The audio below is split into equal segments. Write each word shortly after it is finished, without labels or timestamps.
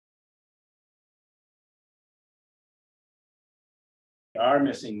are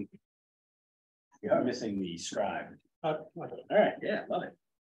missing the scribe. All right, yeah, love it.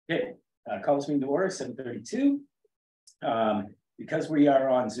 Okay, call this meeting to order, 7:32. Because we are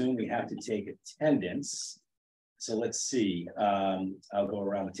on Zoom, we have to take attendance. So let's see. I'll go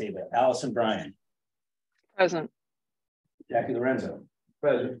around the table. Allison Bryan. Present. Jackie Lorenzo.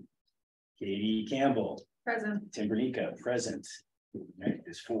 Present. Katie Campbell. Present. Tim Bernica, present. All right,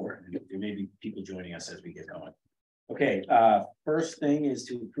 there's 4. There may be people joining us as we get going. Okay, first thing is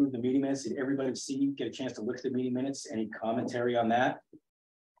to approve the meeting minutes. Did everybody get a chance to look at the meeting minutes? Any commentary on that?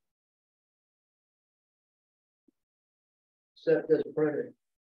 Set this printed.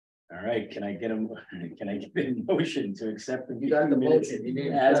 All right, can I get a motion to accept the You got the meeting minutes motion. You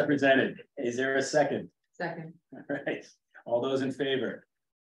need as second. presented? Is there a second? Second. All right, all those in favor?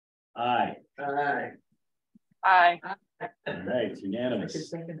 Aye. Aye. Aye. All right, unanimous.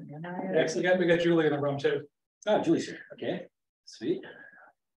 Excellent. We got Julie in the room too. Oh, Julie's here. Okay, sweet.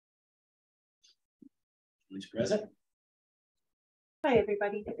 Julie's present. Hi,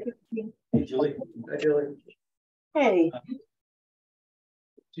 everybody. Hey, Julie. Hi, Julie. Hey.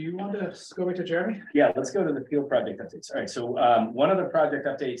 Do you want to go right to Jeremy? Yeah, let's go to the field project updates. All right, so one of the project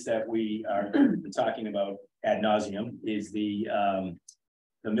updates that we are talking about ad nauseum is the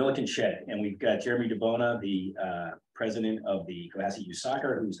Milliken Shed, and we've got Jeremy DeBona, the president of the Cohasset Youth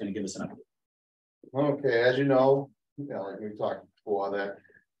Soccer, who's going to give us an update. Okay, as you know, like we talked before, that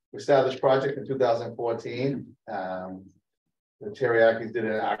we started this project in 2014. The Teriyakis did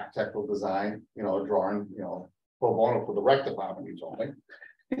an architectural design, a drawing, pro bono for the rec department, he told me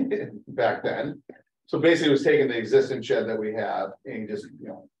back then. So basically, it was taking the existing shed that we have and just,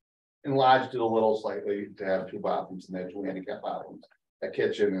 enlarged it a little slightly to have 2 bathrooms in there, 2 handicap bathrooms, a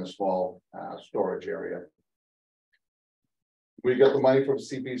kitchen and a small storage area. We got the money from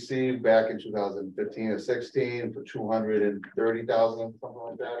CPC back in 2015 or 16 for 230,000, something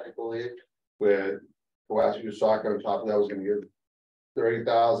like that, I believe. Where Cohasset Youth Soccer on top of that was going to give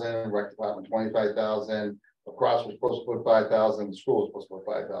 30,000, rec department 25,000. Lacrosse was supposed to put 5,000. The school was supposed to put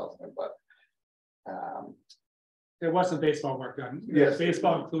 5,000, but There was some baseball work done. Yes.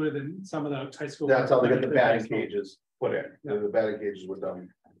 Baseball included in some of the high school. that's how they got the batting baseball. cages put in. Yeah. The batting cages were done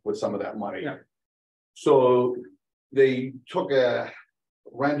with some of that money. Yeah. So they took a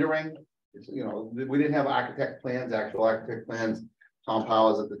rendering, we didn't have actual architect plans. Tom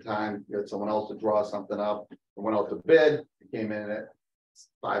Powers at the time, we had someone else to draw something up. It went out to bid, it came in at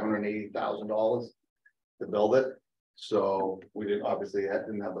 $580,000 to build it. So we didn't have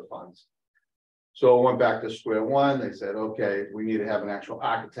the funds. So it went back to square one. They said, okay, we need to have an actual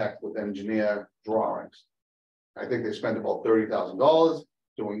architect with engineer drawings. I think they spent about $30,000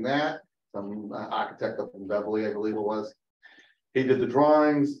 doing that. Some architect up in Beverly, I believe it was. He did the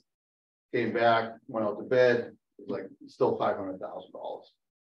drawings, came back, went out to bid. It was like still $500,000.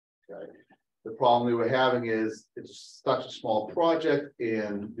 Okay. The problem we were having is it's such a small project,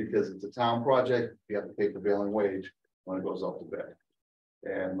 and because it's a town project, you have to pay prevailing wage when it goes out to bid.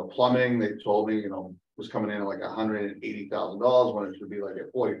 And the plumbing, they told me, was coming in at like $180,000 when it should be like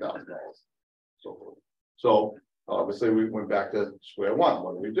at $40,000. So obviously we went back to square one.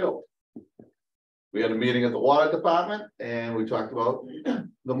 What do we do? We had a meeting at the water department and we talked about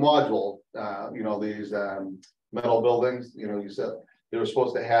the module, these metal buildings, you said they were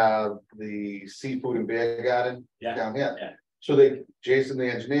supposed to have the seafood and beer garden down here. Yeah. So Jason,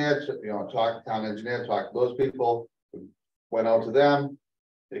 the engineer, talked to town engineer, talked to those people, went out to them.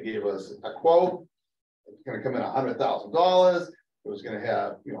 They gave us a quote. It's going to come in $100,000. It was going to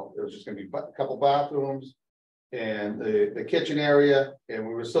have, it was just going to be a couple bathrooms and the kitchen area, and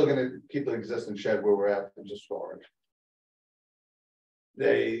we were still going to keep the existing shed where we're at for just storage.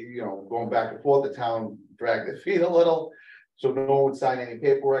 They, going back and forth, the town dragged their feet a little, so no one would sign any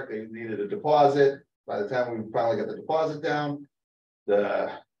paperwork. They needed a deposit. By the time we finally got the deposit down,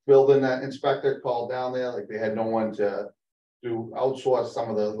 the building inspector called down there, like they had no one to outsource some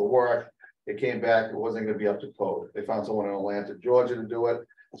of the work. It came back, it wasn't going to be up to code. They found someone in Atlanta, Georgia to do it.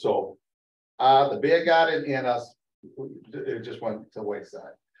 So the beer garden and us, it just went to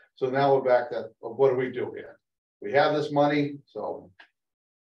wayside. So now we're back to what do we do here? We have this money. So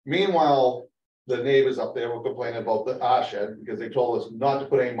meanwhile, the neighbors up there were complaining about our shed because they told us not to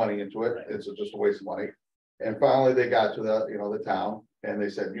put any money into it. It's just a waste of money. And finally they got to the town and they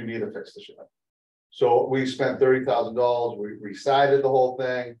said, you need to fix the shed. So we spent $30,000. We re-sided the whole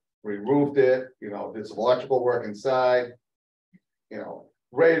thing, re-roofed it, did some electrical work inside,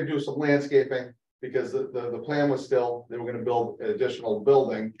 ready to do some landscaping because the plan was still, they were going to build an additional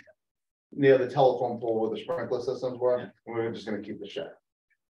building near the telephone pole where the sprinkler systems were. And we were just going to keep the shed.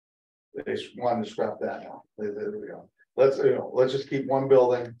 They wanted to scrap that now. There we go. let's just keep one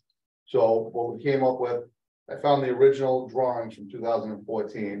building. So what we came up with, I found the original drawings from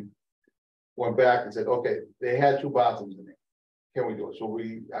 2014. Went back and said, okay, they had 2 bathrooms in it. Can we do it? So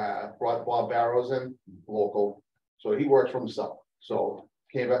we brought Bob Barrows in, local. So he works for himself. So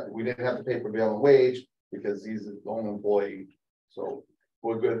came back, we didn't have to pay prevailing wage because he's his own employee. So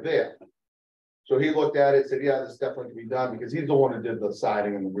we're good there. So he looked at it, said, yeah, this definitely can be done, because he's the one who did the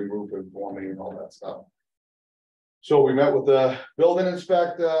siding and the re-roofing for me and all that stuff. So we met with the building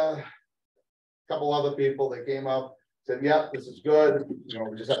inspector, a couple other people that came up, said, yep, this is good. You know,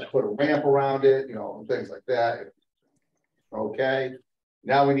 we just have to put a ramp around it, you know, things like that. Okay,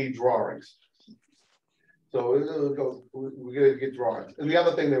 now we need drawings. So we're gonna get drawings. And the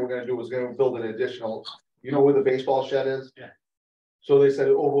other thing they were gonna do was gonna build an additional, you know where the baseball shed is? Yeah. So they said,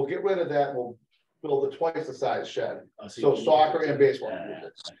 oh, we'll get rid of that, we'll build a twice the size shed. Oh, So soccer and baseball.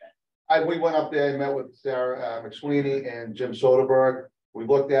 Okay. We went up there and met with Sarah McSweeney and Jim Soderberg. We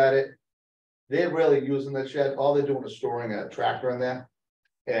looked at it. They're really using the shed. All they're doing is storing a tractor in there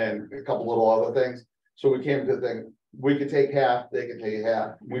and a couple little other things. So we came to the thing, we could take half, they could take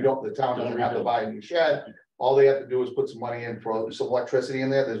half. We don't, the town doesn't have to buy a new shed. All they have to do is put some money in for some electricity in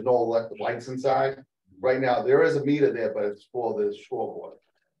there. There's no electric lights inside. Right now, there is a meter there, but it's for the scoreboard.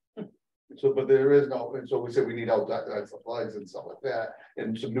 So, but there is no, and so we said we need outside lights and stuff like that,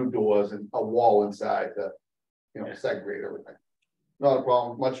 and some new doors and a wall inside to, you know, segregate everything. Not a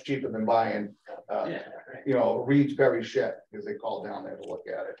problem, much cheaper than buying, you know, Reed's Berry shed, because they call down there to look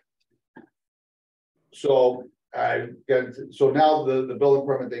at it. So so now the building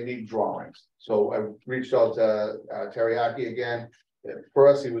permit, they need drawings. So I reached out to Teriyaki again. At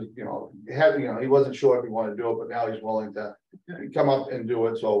first, he was, you know, he wasn't sure if he wanted to do it, but now he's willing to come up and do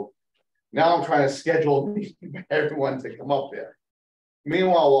it. So now I'm trying to schedule everyone to come up there.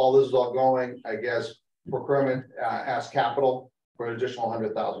 Meanwhile, while this is all going, I guess procurement asked capital for an additional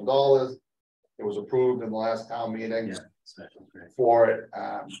 $100,000. It was approved in the last town meeting for it.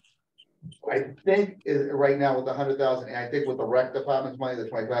 I think right now with the 100,000, and I think with the rec department's money, the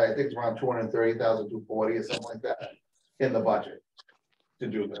 25, I think it's around 230,000, 240 or something like that in the budget to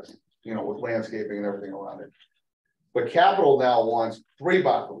do this, you know, with landscaping and everything around it. But capital now wants 3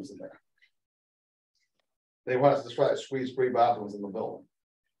 bathrooms in there. They want us to try to squeeze 3 bathrooms in the building.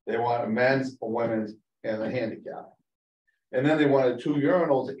 They want a men's, a women's, and a handicap. And then they wanted 2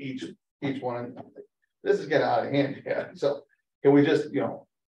 urinals each one. This is getting out of hand here. So can we just, you know,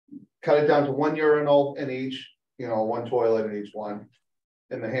 cut it down to 1 urinal in each, you know, 1 toilet in each one,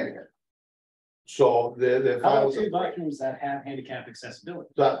 in the handicap. So the How about 2 bathrooms that have handicap accessibility?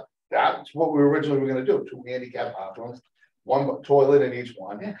 That's what we originally were going to do: 2 handicap bathrooms, 1 toilet in each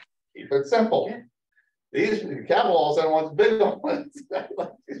one. Yeah. Keep it simple. Yeah. These capital all of a sudden wants big ones.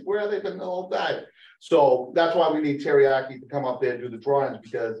 Where have they been the whole time? So that's why we need Teriyaki to come up there and do the drawings,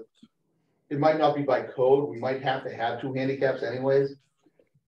 because it might not be by code. We might have to have 2 handicaps anyways.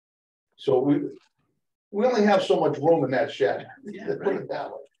 So we only have so much room in that shed. Yeah, put it that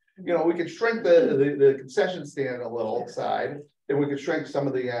way. You know, we could shrink the concession stand a little side, and we could shrink some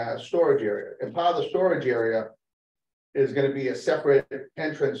of the storage area. And part of the storage area is going to be a separate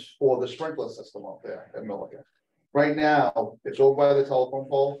entrance for the sprinkler system up there at Milliken. Right now, it's over by the telephone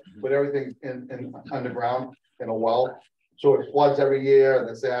pole, but everything's in underground in a well. So it floods every year, and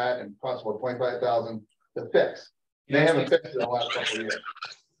it's that, and costs about $25,000 to fix. They haven't fixed it in the last couple of years.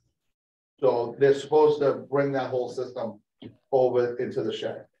 So they're supposed to bring that whole system over into the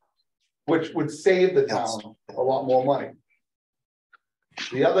shed, which would save the town a lot more money.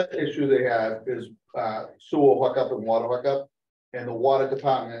 The other issue they have is sewer hookup and water hookup, and the water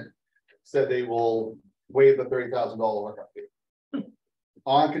department said they will waive the $30,000 hookup fee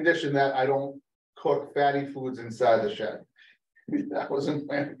on condition that I don't cook fatty foods inside the shed. That wasn't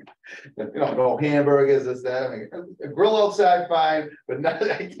planned. You know, no hamburgers, this, that. I mean, a grill outside, fine, but not,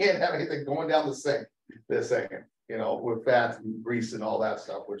 I can't have anything going down the sink. They're saying, you know, with fat and grease and all that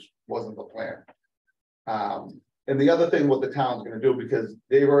stuff, which wasn't the plan. And the other thing what the town's going to do, because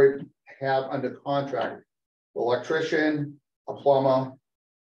they already have under contract electrician, a plumber,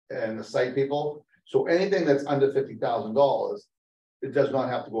 and the site people. So anything that's under $50,000, it does not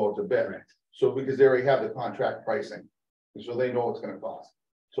have to go out to bid. Right. So because they already have the contract pricing, so they know what's going to cost.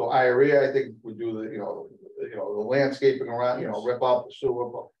 So IREA, I think, would do the, you know, the landscaping around, you know, rip out the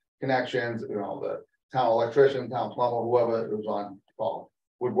sewer connections, you know, the town electrician, town plumber, whoever was on call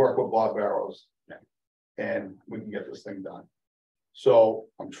would work with Bob Barrows, and we can get this thing done. So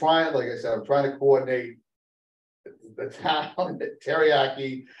I'm trying, like I said, I'm trying to coordinate the town, the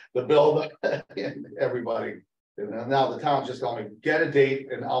Teriyaki, the builder, and everybody. And now the town's just going to get a date,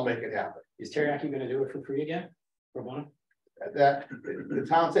 and I'll make it happen. Is Teriyaki going to do it for free again? Pro bono? That, the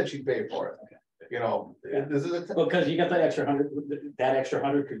town said she'd pay for it. You know, Yeah. this is a, Because you got that extra 100, that extra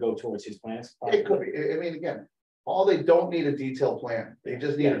 100 could go towards his plans. it could be, I mean, again, all they don't need a detailed plan, they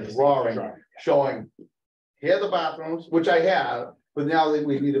just need Yeah, a just drawing drawing. showing. Here are the bathrooms, which I have, but now that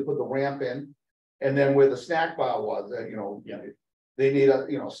we need to put the ramp in, and then where the snack bar was, you know. Yeah. They need a,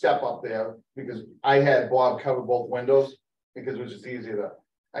 you know, step up there, because I had Bob cover both windows, because it was just easier to,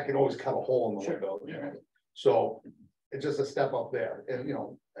 I can always cut a hole in the Sure. window, you know? So, it's just a step up there, and you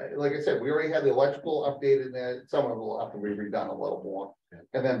know, like I said, we already had the electrical updated there, some of it will have to be redone a little more. Yeah.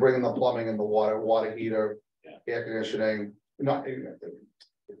 And then bringing the plumbing and the water heater, Yeah. air conditioning, not,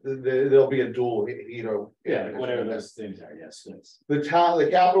 there'll be a dual heater. Yeah, like whatever those things are, yes. The town, the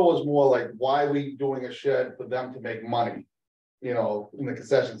capital is more like, why are we doing a shed for them to make money? You know, in the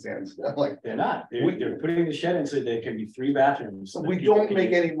concession stands, I'm like, They're not, they're putting the shed in so there can be 3 bathrooms. so that we people don't can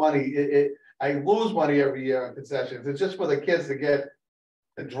make use- any money, I lose money every year on concessions, it's just for the kids to get.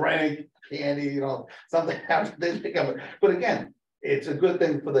 A drink, candy, you know, something after they become, but again, it's a good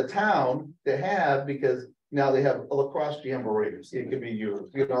thing for the town to have, because. Now they have a lacrosse jamborees, it can be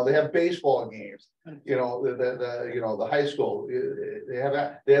used, you know, they have baseball games, you know, you know, the high school, they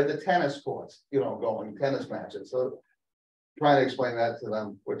have the tennis courts, you know, going tennis matches, so. Trying to explain that to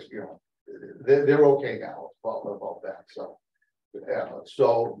them, which, you know, they're okay now about that, so. Yeah,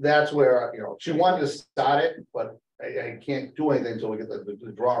 so that's where, you know, she wanted to start it, but I can't do anything until we get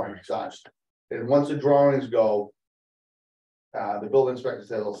the drawings done. And once the drawings go. The building inspector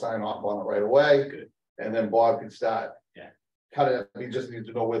said he'll sign off on it right away. Good. And then Bob can start. Yeah. Cut it, he just needs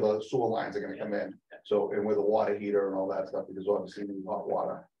to know where the sewer lines are gonna come in, so, and where the water heater and all that stuff, because obviously we need hot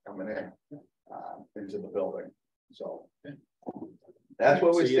water coming in. Into the building, so. That's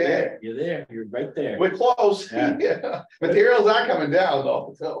where we So you're there, stand, you're there, you're right there. we're close, Yeah. yeah, materials are coming down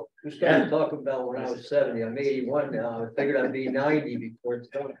though, so. We started talking about when I was 70, I'm 81 now, I figured I'd be 90 before it's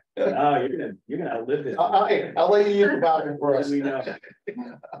done. Oh, you're gonna outlive this. I'll let you use the bathroom for us. We know.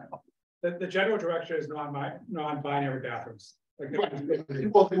 The general direction is non-binary bathrooms. Like,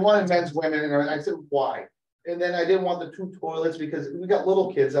 Well, we wanted men's, women, and I said, why? And then I didn't want the 2 toilets, because we got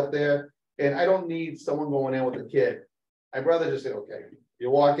little kids up there, and I don't need someone going in with a kid. I'd rather just say, okay, you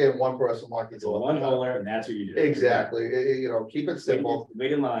walk in, one person walk in. It's a one holer and that's what you do. Exactly, you know, keep it simple.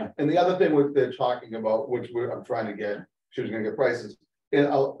 Wait in line. And the other thing they're talking about, which I'm trying to get, she was gonna get prices,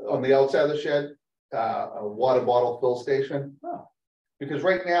 on the outside of the shed, a water bottle fill station. Oh. Because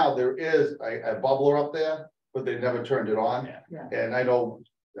right now there is a bubbler up there, but they never turned it on. Yeah. And I know,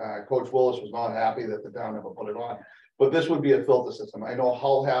 Coach Willis was not happy that the town never put it on, but this would be a filter system. I know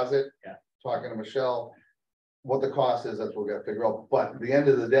Hull has it. Yeah. Talking to Michelle, what the cost is, that's what we gotta figure out, but at the end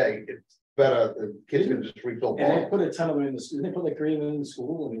of the day, it's better, the kids can just refill. And they bottles. put a ton of them in the school, they put like 3 of them in the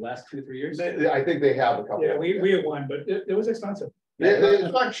school in the last 2-3 years. I think they have a couple. Yeah, we have one, but it was expensive.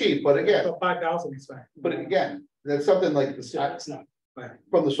 It's not cheap, but again, So 5,000 is fine. but again, that's something like It's this, it's not,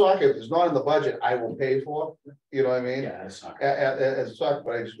 from the soccer, if it's not in the budget, I will pay for, you know what I mean? yeah, it's not. As a soccer,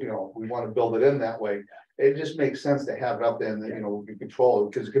 but I just, you know, we wanna build it in that way. It just makes sense to have it up there and, you know, we can control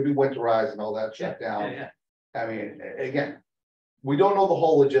it, because it could be winterized and all that shut down. Yeah. I mean, again, we don't know the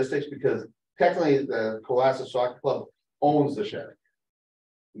whole logistics, because technically the Cohasset Soccer Club owns the shed.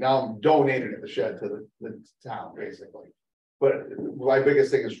 Now I'm donating the shed to the town, basically. But my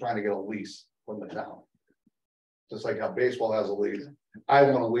biggest thing is trying to get a lease from the town. Just like how baseball has a lease, I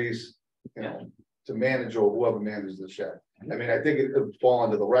want a lease, you know, to manage or whoever manages the shed. I mean, I think it would fall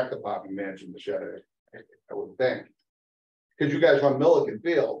under the rec department managing the shed, I would think. Because you guys run Milliken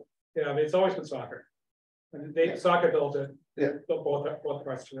Field. Yeah, I mean, it's always been soccer. And Yeah. soccer built it. Yeah. Built both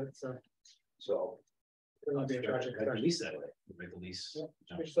parts to it, so So, it'll not be a tragic. Write the lease that way, write the lease.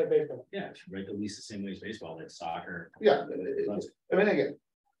 It's just like baseball. Yeah, write the lease the same way as baseball, like soccer. yeah, I mean, again,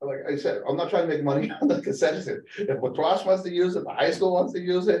 like I said, I'm not trying to make money on the concession stand. If lacrosse wants to use it, the high school wants to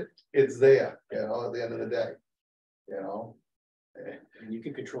use it, it's there, you know, at the end of the day. You know? And you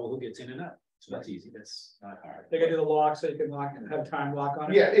can control who gets in and out, so that's easy, that's not hard. They can do the lock, so you can lock and have time lock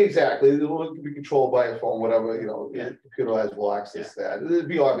on it. Yeah, exactly, it can be controlled by a phone, whatever, you know, Yeah. computer has locks, this, that, there'd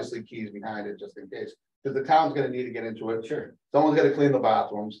be obviously keys behind it, just in case. Because the town's gonna need to get into it, Sure. someone's gotta clean the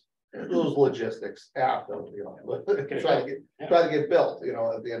bathrooms, those logistics after, you know. Try to get built, you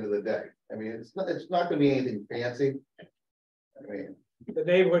know, at the end of the day, I mean, it's not gonna be anything fancy. I mean, The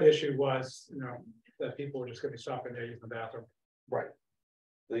neighborhood issue was, you know, that people were just gonna be stopping there using the bathroom. right.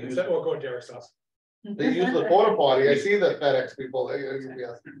 They use, Or go to Derek's house. they use the porta potty, I see the FedEx people,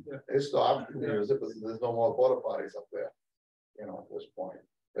 they stop, they use it, but there's no more porta potties up there. You know, at this point,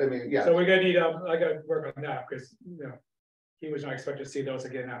 I mean, yeah. So we're gonna need, I gotta work on that, because, you know, he was not expected to see those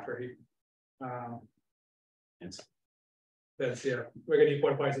again after he. It's, That's, yeah, we're gonna need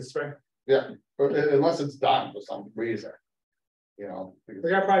porta potties this spring. Unless it's done for some reason. You know. because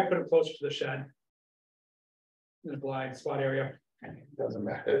We're gonna probably put them closer to the shed. In the blind spot area. it Doesn't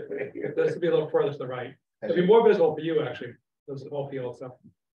matter. This would be a little further to the right. It'll be more visible for you, actually. Those whole field stuff.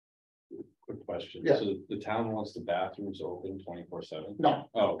 Quick question. Yeah. So the town wants the bathrooms open 24/7? No,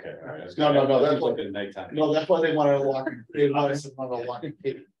 Oh, okay, all right. No, that's It's what- like a nighttime. no, that's why they want to lock, they want to lock and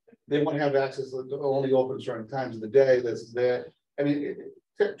key. They want to have access to only open certain times of the day, this is that. I mean,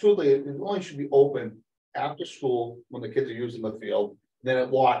 truthfully, it only should be open after school when the kids are using the field, then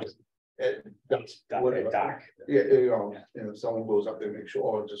it locks. At dusk, whatever. dark. Yeah, you know, and if someone goes up there, make sure,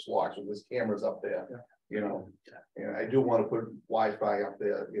 oh, it just locks with his cameras up there, you know. And I do want to put Wi-Fi up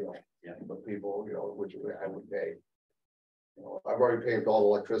there, you know, Yeah. but people, you know, which I would pay. You know, I've already paid all the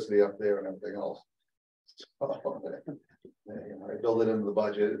electricity up there and everything else. You know, I build it into the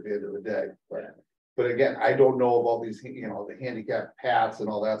budget at the end of the day, but again, I don't know about these, you know, the handicap paths and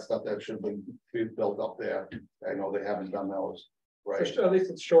all that stuff that should be built up there. I know they haven't done those, right? So at least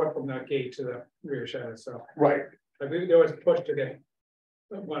it's short from the gate to the rear shed, so. Right, Like there was a push to get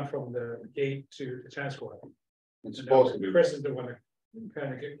one from the gate to the tennis court. it's supposed to be. Chris is the one that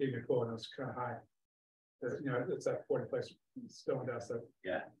kind of gave me a quote, and it was kind of high. You know, it's that 40 place stone dust that.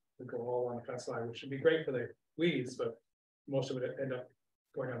 Yeah. To go all on the fence line, which would be great for the weeds, but most of it end up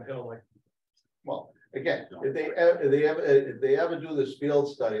going on the hill like. Well, again, if they ever do this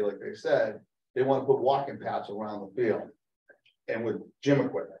field study, like they said, they want to put walking paths around the field. And with gym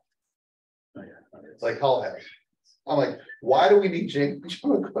equipment, Oh, yeah. like Hull has. I'm like, why do we need gym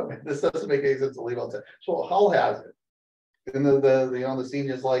equipment? This doesn't make any sense to leave out there. So Hull has it. And the you know, the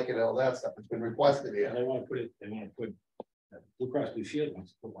seniors like it and all that stuff. It's been requested Yeah, here. they want to put it, they want to put, Blue Cross Blue Shield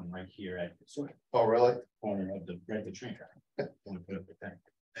wants to put one right here at the sort of Oh, really? corner of the, right at the train track. Want to put up the thing,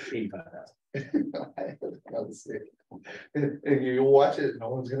 85,000. And you watch it, no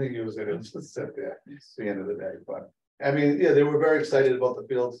one's gonna use it, it's just sit there, it's the end of the day, but. I mean, yeah, they were very excited about the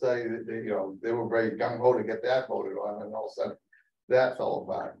field study, they, you know, they were very gung ho to get that voted on, and all of a sudden. That fell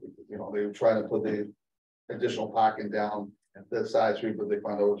apart, you know, they were trying to put the additional parking down the side street, but they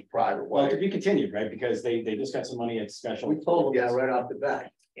found out it was private Well, to way. be continued, right, because they just got some money at special. We told them, yeah, right off the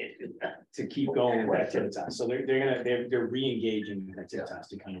bat. To keep going with activities, so they're re-engaging with activities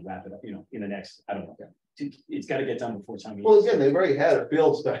to kind of wrap it up, you know, in the next, I don't know. It's got to get done before time. Well, again, they've already had a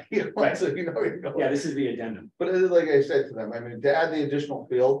field study, Right. so you know. Yeah, this is the addendum. But it is like I said to them, I mean, to add the additional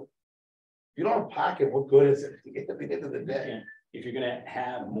field. If you don't have parking, what good is it at the end of the day? Yeah. If you're gonna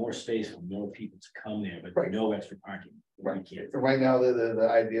have more space for more people to come there, but Right. no extra parking. you Right. can't. And right now, the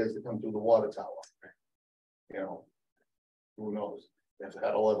idea is to come through the water tower. You know, who knows if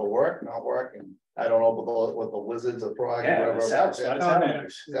that'll ever work, not work, and I don't know what the lizards are probably. Yeah, the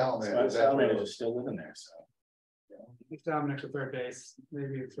salamanders Salamanders. are still living there, so. It's down next to third base,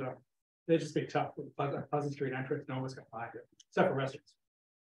 maybe it's, they just be tough with Pleasant Street entrance, no one's gonna buy it, except for residents.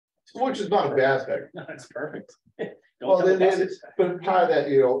 Which is not a bad thing. No, that's perfect. Well, Don't tell the they- buses. But part of that,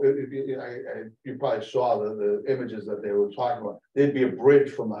 you know, if you probably saw the images that they were talking about, there'd be a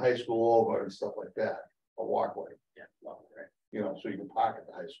bridge from the high school over and stuff like that, a walkway, Yeah, well, right. you know, so you can park at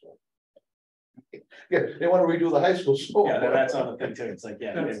the high school. Yeah, they want to redo the high school. So Yeah, that's on the thing too, it's like,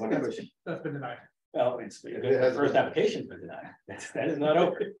 yeah, they That's- want to push it. That's been denied. Well, it's, the has- first application's been denied, that is not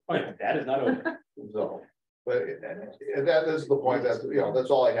over, that is not over. So, but that is the point, that's, you know, that's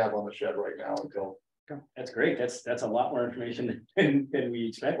all I have on the shed right now until, That's great, that's a lot more information than we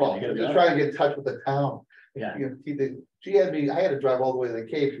expected. well, You gotta be just honest. trying to get in touch with the town. Yeah. You know, she had me, I had to drive all the way to the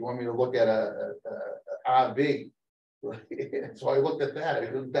Cape, she wanted me to look at a RV. So I looked at that,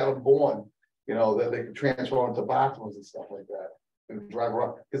 it was down Bourne, you know, that they could transfer into bathrooms and stuff like that. And drive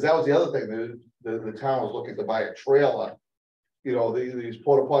around, because that was the other thing, the town was looking to buy a trailer. You know, these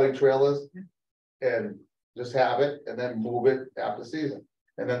porta potty trailers. And just have it and then move it after season.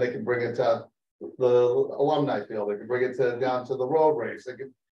 And then they can bring it to the alumni field, they could bring it to down to the road race, they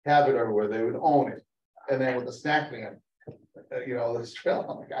could have it everywhere, they would own it. And then with the snack van, you know, this trailer,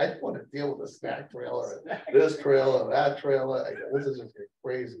 I'm like, I don't want to deal with a snack trailer, this trailer, that trailer, this is just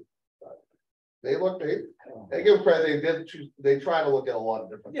crazy. But they give credit, they try to look at a lot of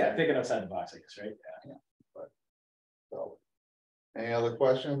different. Yeah, things. thinking outside the box, I guess, right? Yeah. So, any other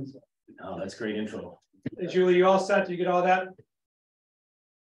questions? No, that's great info. Hey, Julie, you all set? You get all that?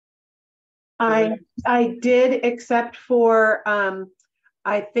 I did, except for,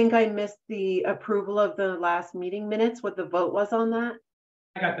 I think I missed the approval of the last meeting minutes, what the vote was on that.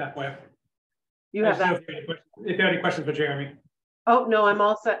 I got that for you. You have that. If you have any questions for Jeremy. Oh, no, I'm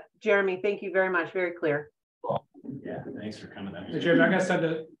all set. Jeremy, thank you very much. Very clear. Yeah, thanks for coming. Hey, Jeremy, I'm gonna send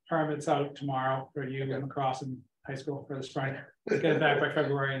a permits out tomorrow for you and lacrosse and high school for the spring. Get it back by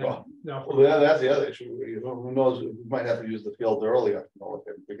February and then. Well, that's the other issue. Who knows, we might have to use the field earlier,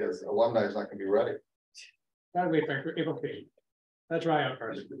 because alumni is not gonna be ready. Gotta wait for April 8th. That's dry out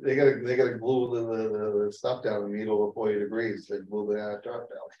first. They gotta glue the stuff down and need over 40 degrees, they glue the top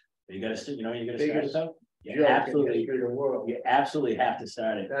down. You gotta, you know, you gotta Biggest start it out. You Joke in the absolutely, history of the world. you absolutely have to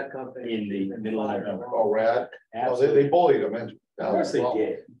start it That company. in the middle of November. Oh, rad, oh, Absolutely. they bullied them in. Of course they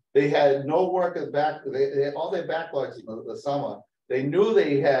did. They had no workers back, they had all their backlogs in the summer. They knew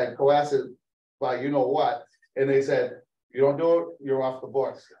they had Cohasset by you know what, and they said, you don't do it, you're off the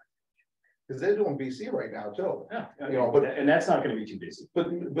books. Cause they're doing BC right now too, Yeah, You know, but- and that's not gonna be too busy.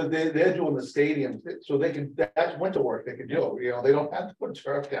 but they're doing the stadium, so they can, that's winter work they can do, you know, they don't have to put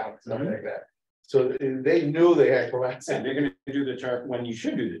turf down and stuff like that. So they knew they had And Cohasset, they're gonna do the turf when you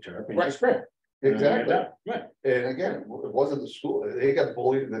should do the turf in the Right. spring. exactly. Right. And again, it wasn't the school, they got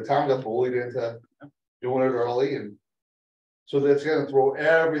bullied, the town got bullied into doing it early and. So that's gonna throw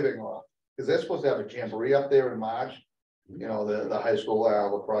everything off, because they're supposed to have a jamboree up there in March. You know, the high school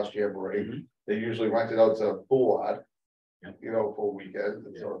lacrosse jamboree, Mhm. they usually rent it out to Boulevard. Yep. You know, for a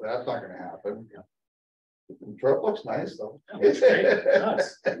weekend, so that's not gonna happen. The turf looks nice though. Yeah, looks great. No,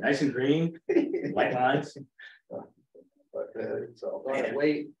 it's nice and green, white lines. But, so. Gotta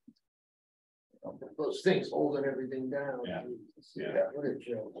wait. Those things holding everything down. Yeah. Yeah. What a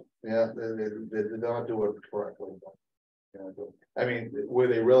joke. Yeah, they don't do it correctly. I mean, where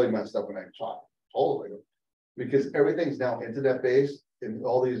they really messed up when I told them. Because everything's now internet based and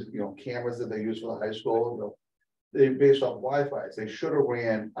all these, you know, cameras that they use for the high school, you know, they based off Wi-Fi. They should have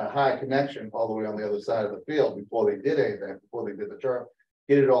ran a high connection all the way on the other side of the field before they did anything, before they did the turf.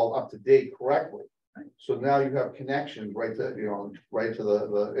 Get it all up to date correctly. So now you have connections right to, you know, right to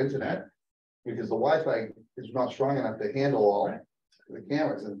the internet. Because the Wi-Fi is not strong enough to handle all the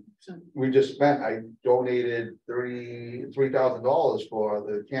cameras, and we just spent, I donated $33,000 for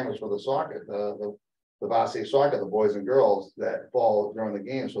the cameras for the soccer, the varsity soccer, the boys and girls that fall during the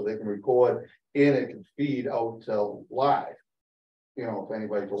game, so they can record and it can feed out to live. You know, if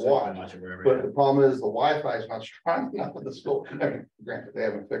anybody to watch. But the problem is the Wi-Fi is not strong enough at the school. I mean, granted, they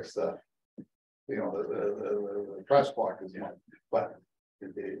haven't fixed the, you know, the press block is not, but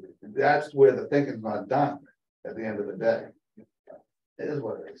that's where the thinking's not done at the end of the day. It is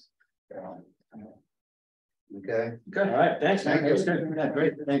what it is. You know. Okay, Good, all right, thanks, man. Thank That was you. good. Yeah,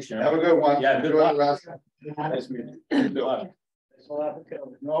 great, thanks, have Jeremy. a good one. Yeah, good Enjoy luck. the rest. Nice meeting you. Good luck.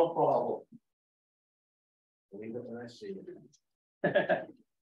 No problem. Believe it when I see it.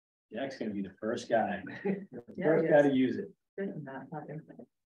 Jack's gonna be the first guy, Yeah, first guy to use it.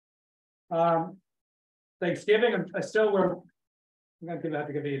 Thanksgiving, I still, I'm gonna have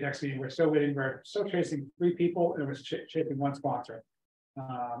to give you next meeting, we're still still chasing 3 people and we're chasing 1 sponsor.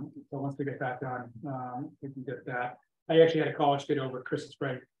 So once we get that done, we can get that. I actually had a college kid over Christmas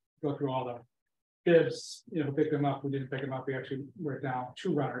break, go through all the bids, you know, pick them up, we didn't pick them up, we actually were down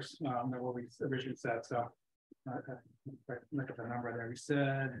 2 runners, than what we originally said, so. Look at the number there, we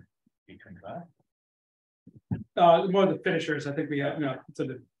said. 825. More the finishers, I think we have, you know, so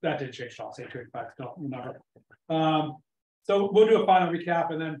that did change, I'll say 25 still, number. So we'll do a final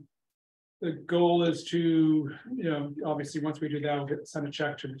recap and then the goal is to, you know, obviously, once we do that, we'll send a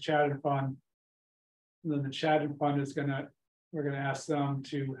check to the Chatham Fund. And then the Chatham Fund is we're gonna ask them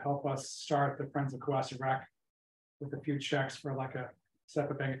to help us start the Friends of Cohasset Rec with a few checks for like a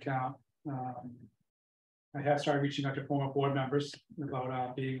separate bank account. I have started reaching out to former board members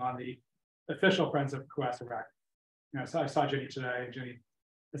about being on the official Friends of Cohasset Rec. You know, so I saw Jenny today, and Jenny,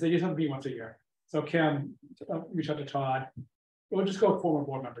 I said, you just have to be once a year. So Kim, reach out to Todd. We'll just go with former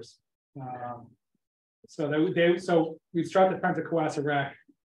board members. So we start the Friends of Cohasset Rec.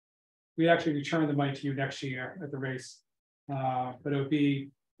 We actually return the money to you next year at the race. But it would be,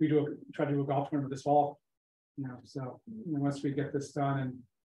 try to do a golf tournament this fall. You know, so once we get this done, and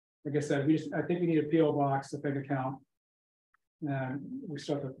like I said, I think we need a PO box, a bank account. And we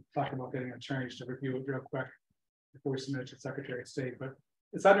start to talk about getting attorneys to review it real quick before we submit it to Secretary of State, but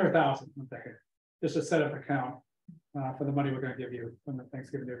it's under 1,000, I'm thinking. Just a setup account for the money we're gonna give you from the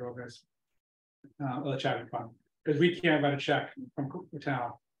Thanksgiving Day Programs. Or the Chatham Fund, because we can't write a check from the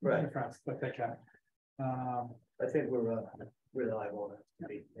town. Right. But they can. I think we're reliable on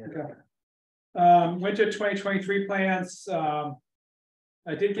it. Okay. Winter 2023 plans.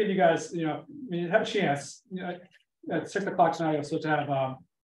 I did give you guys, you know, I mean, have a chance, you know, at 6 o'clock tonight, I was supposed to have a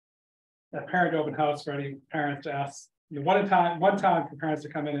parent open house for any parents to ask, you know, one time for parents to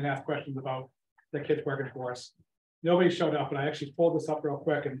come in and ask questions about their kids working for us. Nobody showed up, but I actually pulled this up real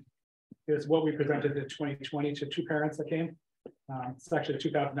quick, and here's what we presented in 2020 to 2 parents that came. It's actually a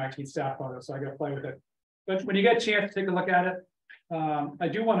 2019 staff photo, so I gotta play with it. But when you get a chance to take a look at it, I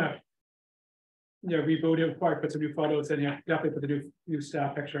do want to, reboot it before I put some new photos in here. Definitely put the new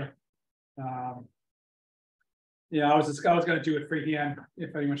staff picture. I was gonna do it freehand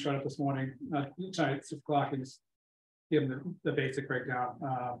if anyone showed up this morning, tonight at 6 o'clock, and just give them the basic breakdown.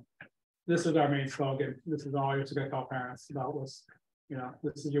 This is our main slogan. This is all you're going to tell parents about was,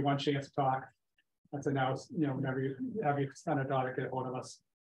 this is your one chance to talk. That's announced, whenever you have your son or daughter get a hold of us.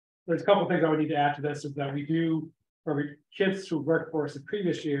 There's a couple of things I would need to add to this is that we do, for kids who worked for us in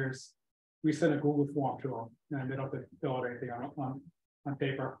previous years, we send a Google form to them, and they don't have to fill out anything on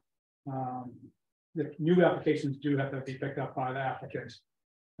paper. The new applications do have to be picked up by the applicant,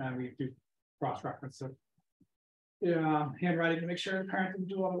 and we do cross-reference it. Handwriting to make sure the parent can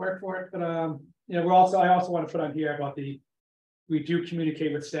do all the work for it. But I also want to put on here about we do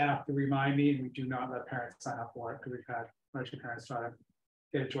communicate with staff to remind me, and we do not let parents sign up for it because we've had most parents try to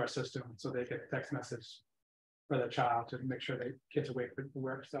get into our system so they get a text message for the child to make sure the kids are awake for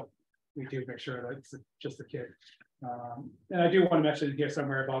work. So we do make sure that it's just the kid. And I do want to mention here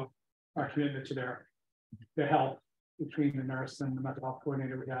somewhere about our commitment to their health between the nurse and the mental health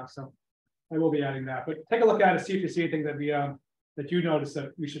coordinator we have. So I will be adding that, but take a look at it, see if you see anything that that you notice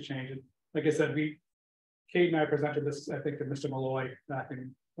that we should change it. Like I said, Kate and I presented this, I think, to Mr. Malloy back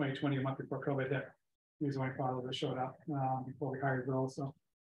in 2020, a month before COVID hit. He was the only father that showed up before we hired Bill. So,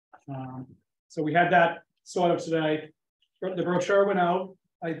 so we had that sort of today. The brochure went out.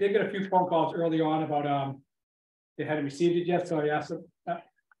 I did get a few phone calls early on about they hadn't received it yet. So I asked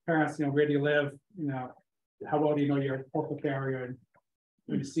parents, where do you live? How well do you know your postal carrier? And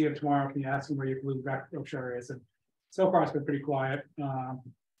when you see them tomorrow, can you ask them where your blue brochure is? And so far it's been pretty quiet.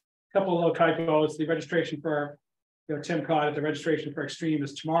 Couple of little typos. The registration for, Tim caught it. The registration for Extreme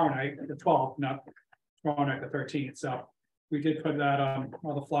is tomorrow night at the 12th, not tomorrow night the 13th. So we did put that on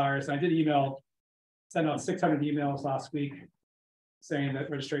all the flyers. I did send out 600 emails last week saying that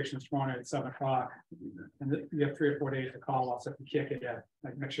registration is tomorrow night at 7 o'clock. And you have 3 or 4 days to call us if you can't get yet.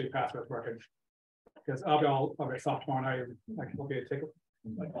 Like make sure your password's working. Because I'll be soft tomorrow night. I will be able to take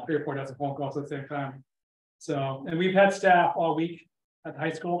like 3 or 4 dozen phone calls at the same time. So, and we've had staff all week at the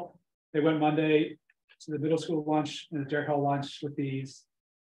high school. They went Monday to the middle school lunch and the Dare Hill lunch with these.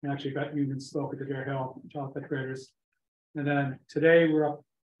 And actually got Union spoke at the Dare Hill child fifth graders. And then today we're up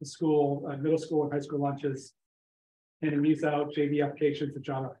to school, middle school and high school lunches, handing these out, JV applications and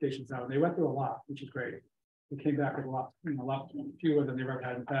job applications out. And they went through a lot, which is great. They came back with a lot fewer than they've ever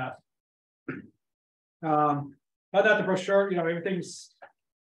had in the past. Other than the brochure, everything's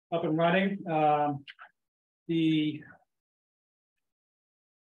up and running. I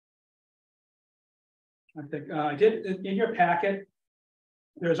think I did in your packet.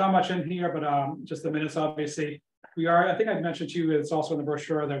 There's not much in here, but just the minutes, obviously. I think I mentioned to you, it's also in the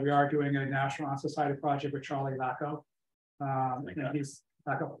brochure that we are doing a National Honor Society project with Charlie Lacko. And he's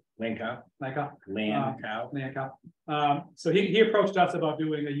Lankow. So he approached us about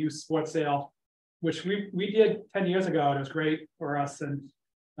doing a youth sports sale, which we did 10 years ago, and it was great for us. And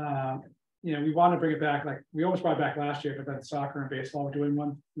we want to bring it back. Like we almost brought it back last year, but then soccer and baseball were doing one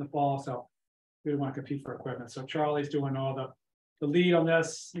in the fall, so we want to compete for equipment. So Charlie's doing all the lead on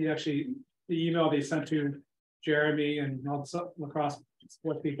this. The email they sent to Jeremy and all the lacrosse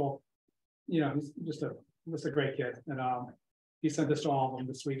sports people. He's just a great kid, and he sent this to all of them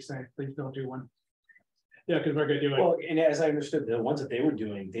this week saying, please don't do one. Yeah, because we're gonna do it. Well, and as I understood, the ones that they were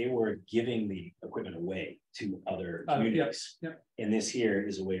doing, they were giving the equipment away to other communities. Yep. And this here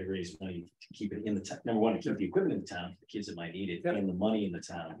is a way to raise money to keep it in the town. Number one, to keep the equipment in the town, for the kids that might need it, and the money in the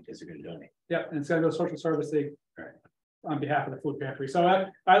town because they're gonna donate. Yep, and it's gonna go social service league on behalf of the food pantry. So I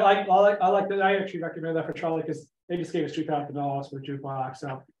like that. I actually recommend that for Charlie because they just gave us $2,000 for the jukebox,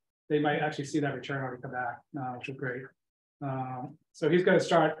 so they might actually see that return when we come back, which is great. So he's gonna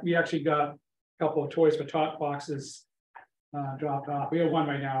start. We actually got couple of toys for tot boxes dropped off. We have one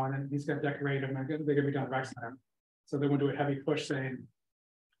right now, and then he's going to decorate them. They're going to be done right center. So they're going to do a heavy push saying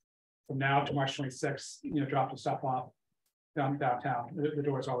from now to March 26th, drop the stuff off downtown. The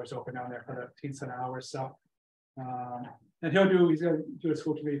door is always open down there for the teen center hours. So, and he's going to do a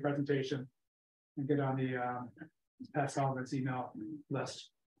school committee presentation and get on the Pat Sullivan's email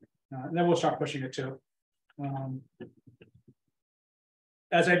list. And then we'll start pushing it too.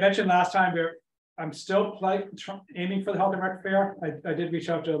 As I mentioned last time, I'm still aiming for the Health and Rec Fair. I did reach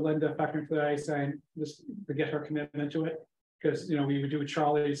out to Linda Feckman today saying just to get her commitment to it because we would do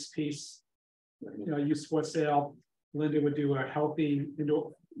Charlie's piece, youth sports sale. Linda would do a healthy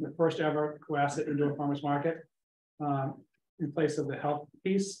indoor, the first ever Cohasset indoor farmers market in place of the health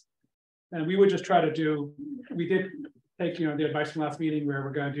piece. And we would just try to we did take, the advice from last meeting where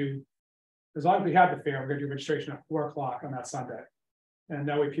we're gonna do, as long as we have the fair, we're gonna do registration at 4 o'clock on that Sunday. And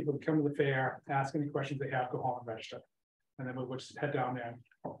that way people can come to the fair, ask any questions they have, go home and register. And then we'll just head down there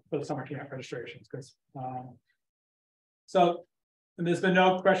for the summer camp registrations, because, so, and there's been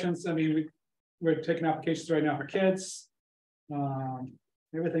no questions. I mean, we're taking applications right now for kids.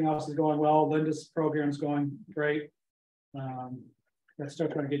 Everything else is going well. Linda's program's going great. I'm still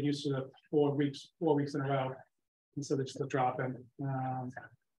trying to get used to the 4 weeks in a row instead of just the drop in. Are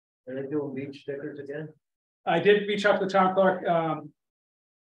they doing beach stickers again? I did reach out to the town clerk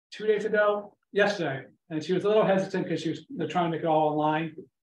 2 days ago, yesterday, and she was a little hesitant because they're trying to make it all online.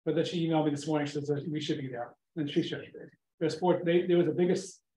 But then she emailed me this morning. She says that we should be there, and she should. There was the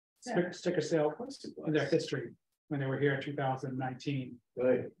biggest sticker sale in their history when they were here in 2019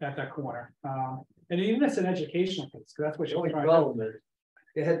 Right. at that corner. And even it's an educational piece, because that's what The she only was trying to do. problem is,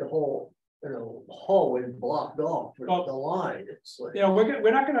 they had the whole, hallway blocked off for Well, the line. It's like.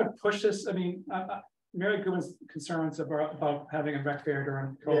 We're not gonna push this. I mean, Mary Goodwin's concerns about having a rec fair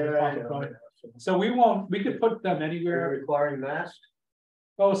during COVID. Yeah, I know. possibly. So we could put them You're anywhere. requiring masks?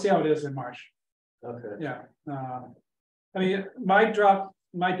 Well, we'll see how it is in March. Okay. Yeah. I mean, my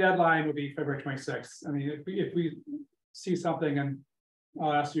deadline would be February 26th. I mean, if we see something and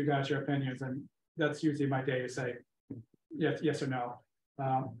I'll ask you guys your opinions, and that's usually my day to say yes or no.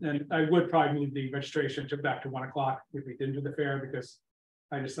 And I would probably move the registration back to 1 o'clock if we didn't do the fair, because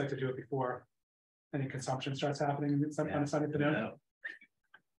I just like to do it before any consumption starts happening on a Sunday afternoon.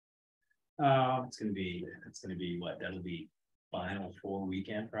 It's gonna be what, that'll be final 4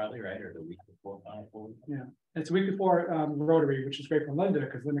 weekend probably, right, or the week before final 4? Yeah, it's a week before Rotary, which is great for Linda,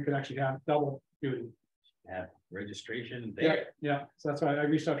 because Linda could actually have double duty. Have registration Yeah, there. yeah, so that's why I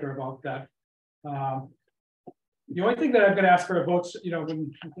reached out to her about that. The only thing that I'm gonna ask for a vote,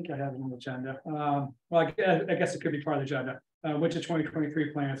 when I think I have it on the agenda, well, I guess it could be part of the agenda, which is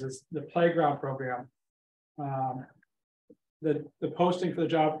 2023 plans is the playground program. The posting for the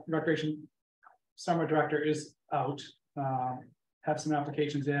job recreation summer director is out. Have some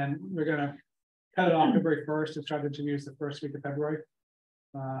applications in. We're gonna cut it off February 1st and start interviews the first week of February.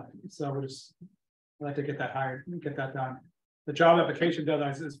 So we'll just, I'd like to get that hired, get that done. The job application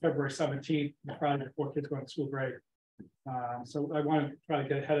deadline is February 17th, Friday before kids go to school break. So I want to try to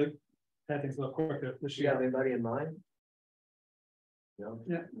get ahead of things a little quicker this Do you have year. anybody in mind? No.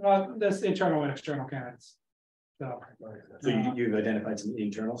 Yeah, well, there's internal and external candidates. So So you've identified some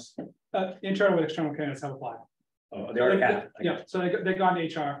internals? internal and external candidates have applied. Oh, they already have. Yeah, so they've gone to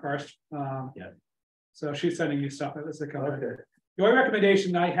HR first. Yeah. So she's sending you stuff as they come in. Okay. The only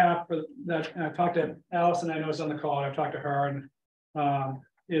recommendation I have for that, and I've talked to Allison, I know is on the call, and I've talked to her, and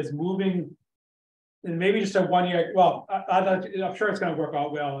is moving. And maybe just a 1 year, well, I'm sure it's gonna work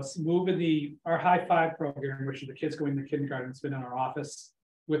out well. It's moving our High Five program, which is the kids going to kindergarten, it's been in our office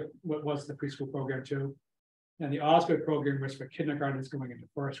with what was the preschool program too. And the Osgood program, which for kindergarten is going into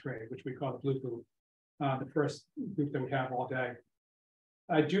first grade, which we call the blue group, the first group that we have all day.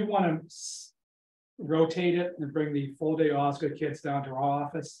 I do want to rotate it and bring the full day Osgood kids down to our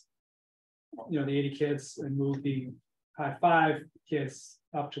office. The 80 kids, and move the High Five kids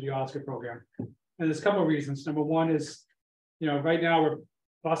up to the Osgood program. And there's a couple of reasons. Number one is, right now we're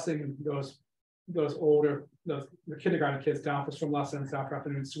busing the kindergarten kids down for swim lessons after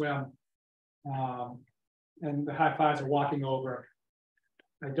afternoon swim. And the High Fives are walking over.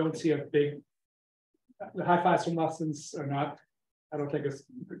 I don't see the High Five swim lessons are not, I don't think as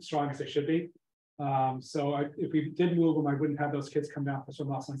strong as they should be. So if we did move them, I wouldn't have those kids come down for swim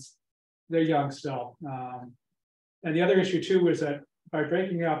lessons. They're young still. And the other issue too is that by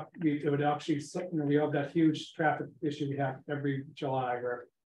breaking up, it would actually, we have that huge traffic issue we have every July where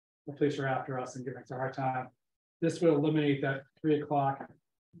the police are after us and giving us a hard time. This would eliminate that 3 o'clock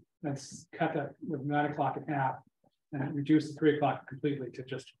and cut that with 9 o'clock in half and reduce the 3 o'clock completely to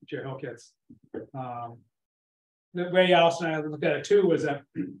just Cherry Hill kids. The way Allison and I looked at it too was that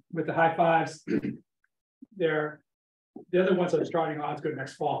with the High Fives, they're the ones that are starting Osgood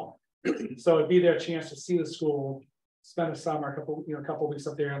next fall. So it'd be their chance to see the school, spend a summer, a couple weeks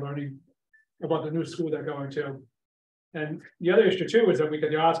up there learning about the new school they're going to. And the other issue too is that we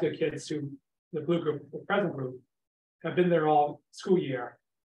get the Osgood kids who, the blue group, the present group, have been there all school year.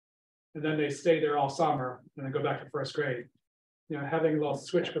 And then they stay there all summer and then go back to first grade. Having a little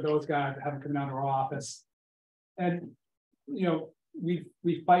switch for those guys that haven't come down to our office. And,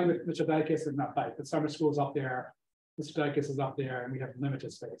 we fight with Mr. Dykes, and not fight, but summer school's up there. Mr. Dykes is up there and we have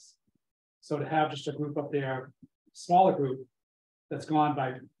limited space. So to have just a group up there, smaller group that's gone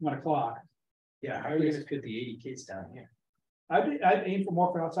by 1 o'clock. Yeah, how are you gonna fit the 80 kids down here? I'd aim for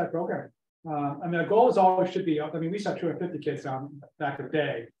more for outside programming. I mean, our goal is always should be, I mean, we saw 250 kids down back in the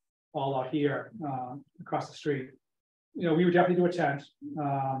day, all out here, across the street. You know, we would definitely do a tent.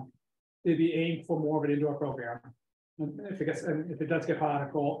 It'd be aimed for more of an indoor program. And if it does get hot or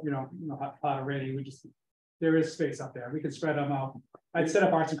cold, hot or rainy, there is space up there. We can spread them out. I'd set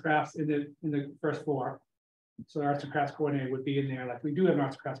up arts and crafts in the first floor. So the arts and crafts coordinator would be in there, like we do have an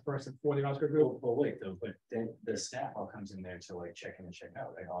arts and crafts person for the Osgood group. Well, wait, though, but then the staff all comes in there to like check in and check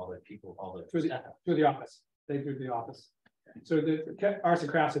out, like all the people, all the Through staff. the office. They do the office. So the arts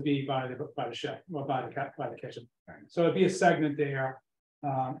and crafts would be by the chef, or by the kitchen. Right. So it'd be a segment there.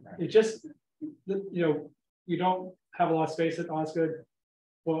 It just, we don't have a lot of space at Osgood.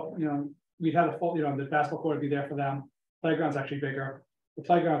 Well, we'd have a full, the basketball court would be there for them. Playground's actually bigger. The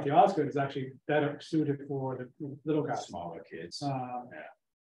playground at the Osgood is actually better suited for the little guys. Smaller kids.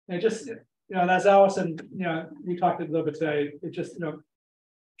 And just, that's Allison, we talked a little bit today. It just,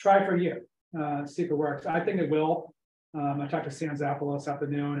 try for a year, see if it works. I think it will. I talked to Sam Zappala this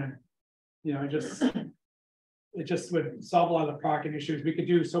afternoon, and it just would solve a lot of the parking issues. We could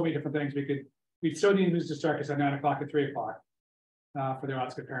do so many different things. We'd still need to use the circus at 9 o'clock and 3 o'clock for their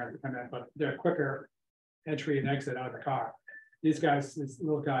Osgood parents to come in, but they're quicker entry and exit out of the car. These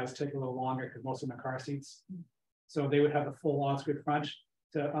little guys take a little longer because most of them are car seats. So they would have the full Osgood front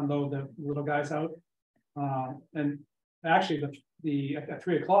to unload the little guys out. And actually at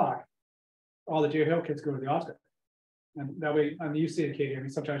 3 o'clock, all the Deer Hill kids go to the Osgood. And that way, on the UC Katie, I mean,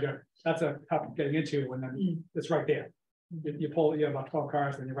 sometimes that's a tough getting into when then it's right there. You pull, you have about 12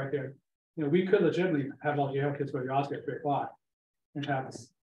 cars, and you're right there. We could legitimately have all the Deer Hill kids go to the Osgood at 3 o'clock and have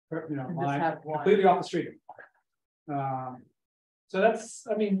this, line completely off the street. So that's,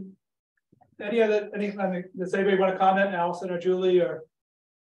 I mean, does anybody want to comment, Allison or Julie, or?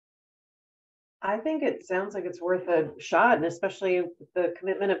 I think it sounds like it's worth a shot, and especially the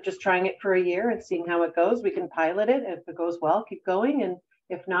commitment of just trying it for a year and seeing how it goes. We can pilot it. If it goes well, keep going, and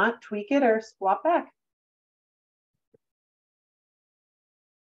if not, tweak it or swap back.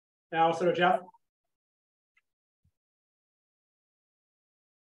 Allison or Jeff?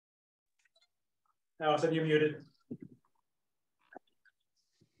 Allison, you're muted.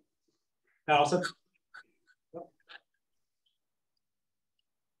 Allison?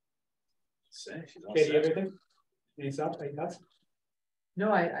 She's all Katie, set. everything? Any thoughts? Any thoughts?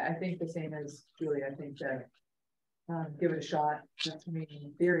 No, I think the same as Julie. I think that give it a shot. I mean,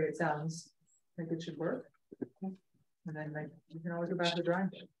 in theory, it sounds like it should work. And then you can always go back to the drawing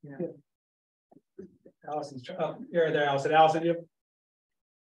board. Allison's, you're there, Allison. Allison,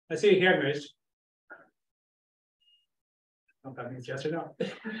 I see your hand raised. I don't know if that means yes or no.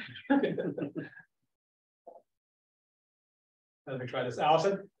 Let me try this.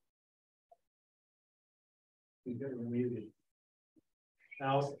 Allison?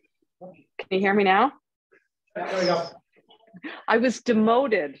 Allison? Can you hear me now? There we go. I was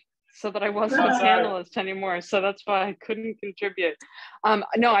demoted so that I wasn't Oh, a sorry. panelist anymore. So that's why I couldn't contribute.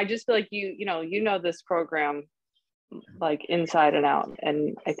 No, I just feel like you know this program like inside and out.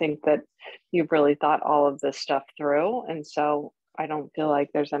 And I think that you've really thought all of this stuff through. And so I don't feel like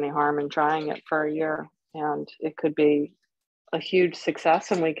there's any harm in trying it for a year, and it could be a huge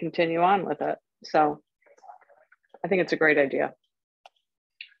success and we continue on with it. So I think it's a great idea.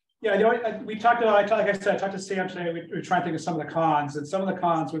 Yeah, we talked about, like I said, I talked to Sam today. We were trying to think of some of the cons, and some of the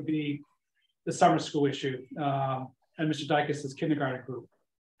cons would be the summer school issue and Mr. Dykes' kindergarten group.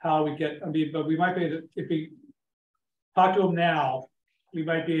 How we get, but we might be able to, if we talk to them now, we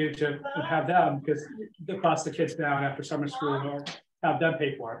might be able to have them, because they bust the kids down after summer school, or have them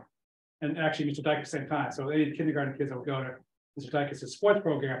pay for it. And actually, Mr. Dykes at the same time. So any kindergarten kids that would go to Mr. Dykes' sports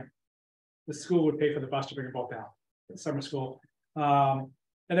program, the school would pay for the bus to bring them both down at summer school.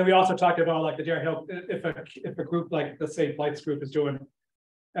 And then we also talked about like the Deer Hill, if a group like, let's say Blythe's group is doing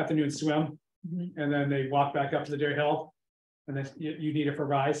afternoon swim, and then they walk back up to the Deer Hill, and then you need it for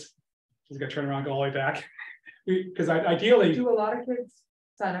Rise. She's got to turn around and go all the way back. Because ideally, Do a lot of kids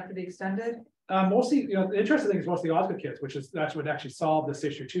sign up for the extended? mostly, the interesting thing is mostly Osgood kids, that's what actually solve this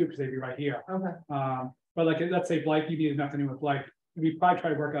issue too, because they'd be right here. Okay. But like, let's say Blythe, you need an afternoon with Blythe. We probably try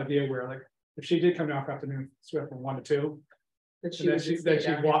to work out a deal where like, if she did come down for afternoon swim from 1 to 2, That and then would she stay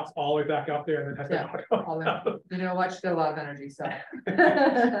down here. walks all the way back up there and then has to walk All in. You know what? She's got a lot of energy, so.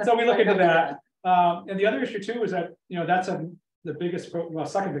 So we look into that. And the other issue too is that, that's the biggest,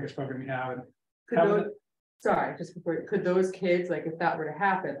 second biggest program we have. And Could those, sorry, just before, could those kids, like if that were to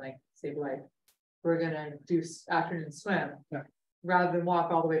happen, like say like, we're gonna do afternoon swim. Yeah. Rather than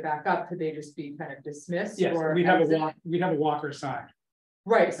walk all the way back up, could they just be kind of dismissed? yes, or we'd have exit? a walker assigned.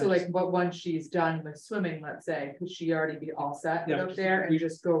 Right, so like, but once she's done with swimming, let's say, could she already be all set Yeah, up there and we-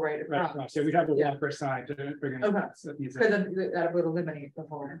 just go right Right, across? right. So we have a Yeah. walk per side to bring in. Okay. so it needs Cause it. then that would eliminate the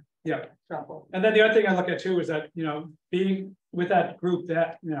whole Yeah, shuffle. and then the other thing I look at too is that, being with that group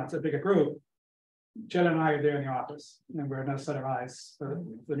that, it's a bigger group. Jen and I are there in the office and we're another set of eyes for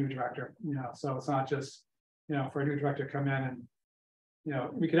the new director, so it's not just, for a new director to come in and.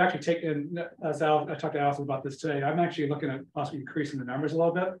 We could actually take in, I talked to Allison about this today, I'm actually looking at possibly increasing the numbers a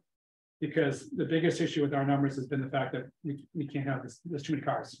little bit. Because the biggest issue with our numbers has been the fact that we can't have this, there's too many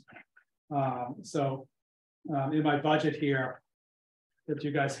cars. In my budget here. That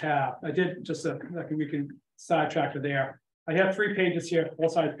you guys have, I did just we can sidetrack to there. I have 3 pages here,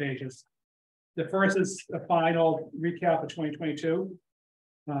 4-side pages. The first is a final recap of 2022.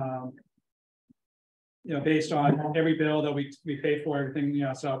 Based on every bill that we pay for, everything,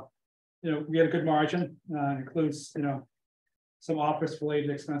 so, we had a good margin, includes, some office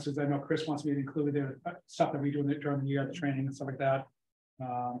related expenses. I know Chris wants me to include the stuff that we do during the year, the training and stuff like that.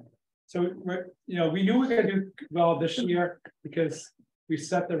 So we're, we knew we were gonna do well this year because we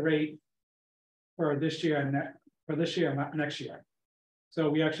set the rate for this year and next year. So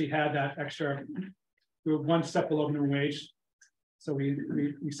we actually had that extra, we were 1 step below minimum wage. So we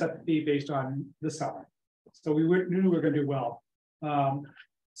set the fee based on this summer. So we knew we were gonna do well.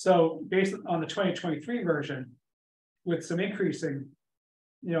 So based on the 2023 version, with some increasing,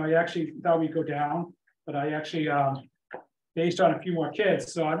 I actually thought we'd go down, but I actually, based on a few more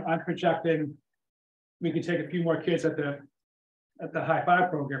kids, so I'm projecting we can take a few more kids at the high 5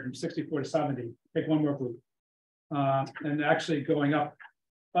 program from 64 to 70, take 1 more group. And actually going up,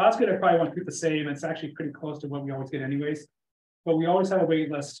 well, I was gonna probably want to keep the same, it's actually pretty close to what we always get anyways. But we always have a wait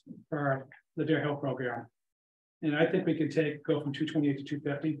list for the Dare Hill program. And I think we can go from 228 to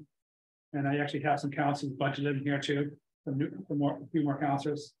 250. And I actually have some counselors budgeted in here too, a few more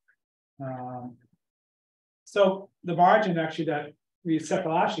counselors. So the margin actually that we set for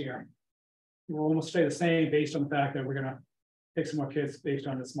last year will almost stay the same based on the fact that we're gonna take some more kids based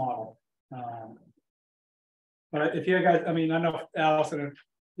on this model. But if you guys, I don't know if Allison, if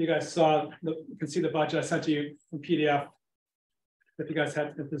you guys you can see the budget I sent to you from PDF. If you guys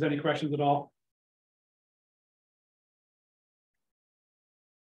if there's any questions at all.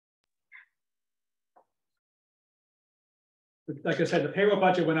 Like I said, the payroll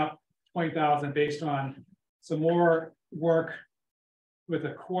budget went up 20,000 based on some more work with the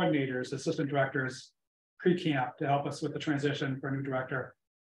coordinators, assistant directors, pre-camp to help us with the transition for a new director.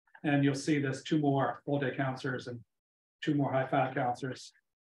 And you'll see there's 2 more full-day counselors and 2 more high-5 counselors.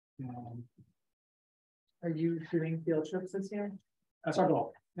 Are you doing field trips this year? That's our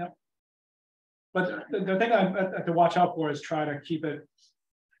goal. Yep. But the thing I have to watch out for is try to keep it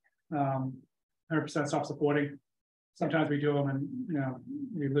 100% self-supporting. Sometimes we do them and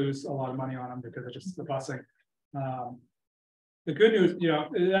we lose a lot of money on them because of just the busing. The good news,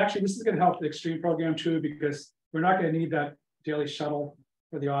 actually this is going to help the extreme program too, because we're not going to need that daily shuttle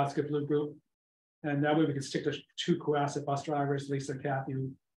for the Oscar Blue group. And that way we can stick to 2 Cohasset bus drivers, Lisa and Kathy,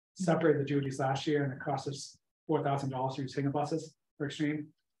 who separated the duties last year, and it cost us $4,000 to use single buses for extreme.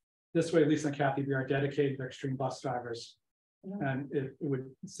 This way, Lisa and Kathy, we are dedicated to extreme bus drivers. And it would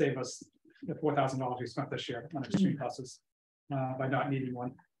save us the $4,000 we spent this year on extreme buses by not needing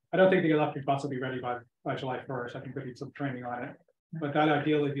one. I don't think the electric bus will be ready by July 1st. I think there'll be some training on it. But that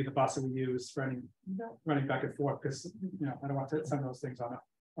ideally be the bus that we use for any running back and forth, because I don't want to send those things on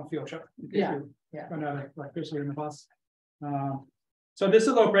a field trip. Yeah. Run out of electricity in the bus. So this is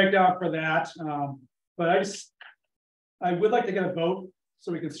a little breakdown for that. But I would like to get a vote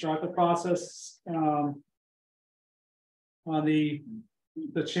so we can start the process on the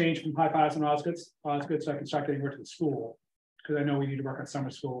change from high 5s and Osgoods. Osgoods, so I can start getting work to the school, because I know we need to work on summer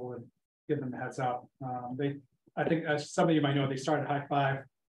school and give them the heads up. I think, as some of you might know, they started high 5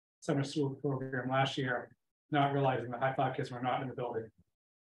 summer school program last year, not realizing the high 5 kids were not in the building.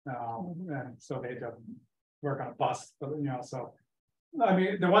 And so they had to work on a bus, but, so.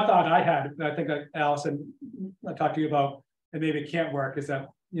 The one thought I had, I think that Allison, I talked to you about, and maybe it can't work, is that,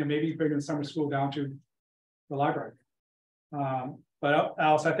 maybe bringing the summer school down to the library. But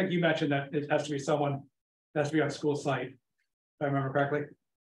Alice, I think you mentioned that it has to be someone that has to be on school site, if I remember correctly.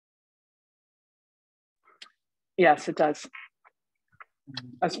 Yes, it does.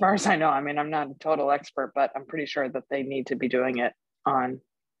 As far as I know, I'm not a total expert, but I'm pretty sure that they need to be doing it on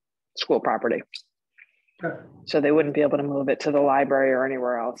school property. Okay. So they wouldn't be able to move it to the library or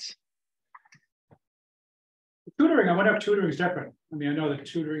anywhere else. Tutoring, I wonder if tutoring is different. I know that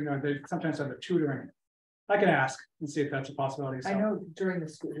tutoring, they sometimes have the tutoring. I can ask and see if that's a possibility. So. I know during the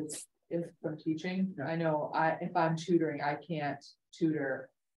school, if from teaching. Yeah. I know if I'm tutoring, I can't tutor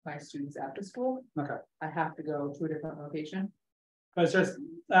my students after school. Okay. I have to go to a different location. But it's just,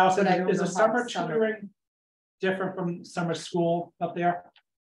 Allison, But I don't is the know how summer summer- tutoring different from summer school up there?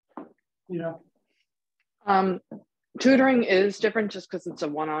 You know, Tutoring is different just because it's a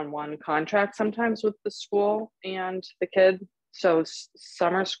one-on-one contract sometimes with the school and the kid. So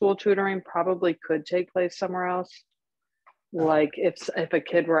summer school tutoring probably could take place somewhere else. Like if a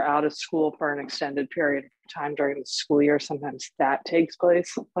kid were out of school for an extended period of time during the school year, sometimes that takes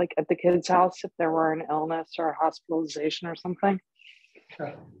place like at the kid's house if there were an illness or a hospitalization or something.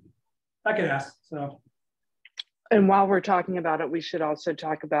 I could ask, so. And while we're talking about it, we should also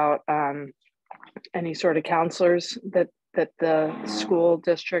talk about any sort of counselors that the school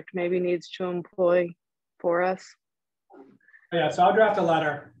district maybe needs to employ for us. Yeah, so I'll draft a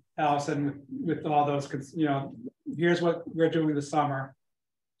letter, Allison, with all those, you know, here's what we're doing this summer.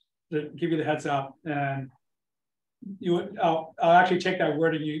 To give you the heads up, and I'll actually take that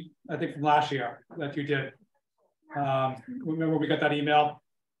wording I think from last year that you did. Remember we got that email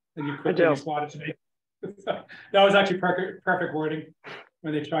and you quickly responded to me. That was actually perfect wording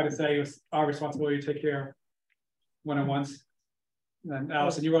when they tried to say it was our responsibility to take care of one-on-ones. And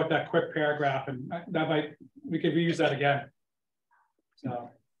Allison, you wrote that quick paragraph, and we could reuse that again. So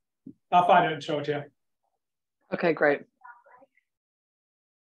I'll find it and show it to you. Okay, great.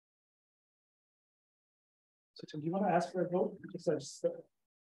 So do you want to ask for a vote?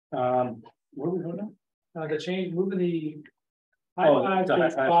 What are we voting on? The change, moving the. Oh,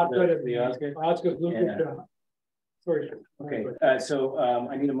 the Osgood. Sorry. Okay, so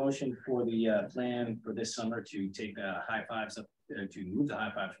I need a motion for the plan for this summer to take high fives up, to move the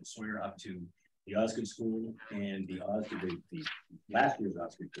high fives from Sawyer up to the Osgood School and the Osgood, the last year's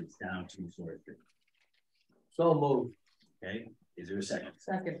Osgood kids down to Sawyer Street. So moved. Okay, is there a second?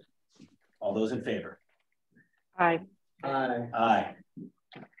 Second. All those in favor? Aye. Aye. Aye.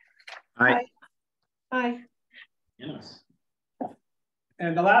 Aye. Aye. Yes.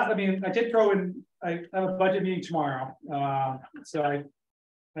 And the last, I mean, I did throw in, I have a budget meeting tomorrow. So I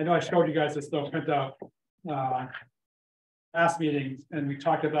know I showed you guys this little printout last meeting, and we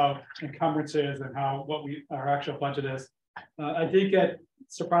talked about encumbrances and what our actual budget is. I did get,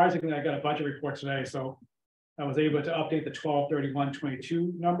 surprisingly, I got a budget report today, so I was able to update the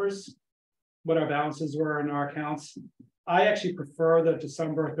 12/31/22 numbers, what our balances were in our accounts. I actually prefer the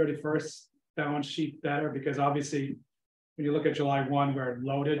December 31st balance sheet better, because obviously when you look at July 1, we're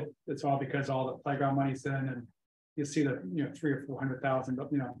loaded. It's all because all the playground money's in, and you see that, you know, $300,000 or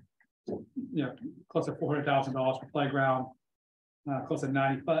 $400,000, you know, close to $400,000 for playground, close to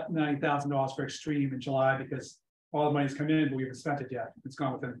 $90,000 for extreme in July, because all the money's come in, but we haven't spent it yet. It's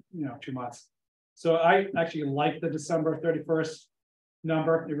gone within, 2 months. So I actually like the December 31st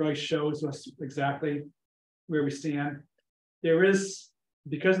number. It really shows us exactly where we stand. There is,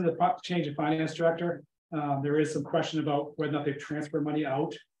 because of the change in finance director, there is some question about whether or not they've transferred money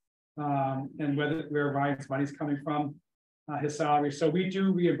out, and where Ryan's money is coming from, his salary. So we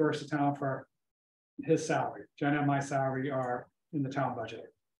do reimburse the town for his salary. Jenna and my salary are in the town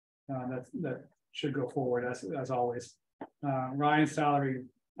budget. That should go forward as always. Ryan's salary,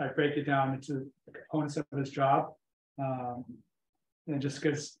 I break it down into the components of his job. And just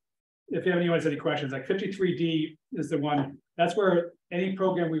because if anyone has any questions, like 53D is the one, that's where any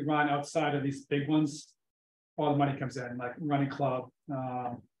program we run outside of these big ones, all the money comes in, like running club,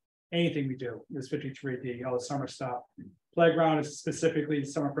 anything we do is 53D, all the summer stuff. Playground is specifically the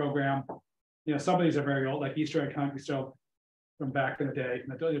summer program. Some of these are very old, like Easter egg hunt, we still from back in the day,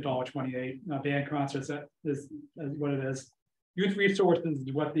 $1.28. Band concerts, that is what it is. Youth resources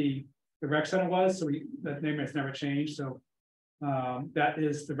is what the rec center was, so that name has never changed. So that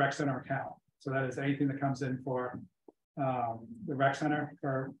is the rec center account. So that is anything that comes in for the rec center,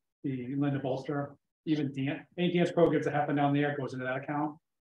 for the Linda Bolster, even any dance programs that happen down there goes into that account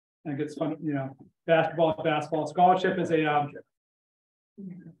and gets fun. Basketball scholarship is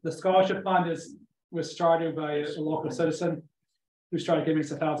the scholarship fund was started by a local citizen who started giving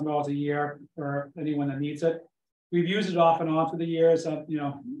us $1,000 a year for anyone that needs it. We've used it off and on through the years,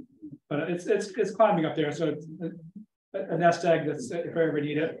 but it's climbing up there. So it's a nest egg that's if I ever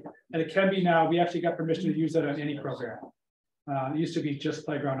need it, and it can be now. We actually got permission to use it on any program. It used to be just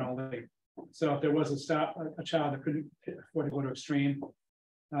playground only. So if there was a child that couldn't afford to go to extreme,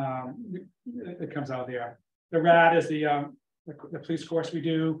 it comes out there. The RAD is the police course we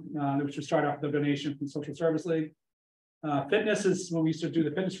do, which we start off with a donation from Social Service League. Fitness is when we used to do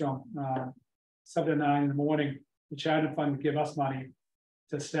the fitness room, 7 to 9 in the morning. The charity fund would give us money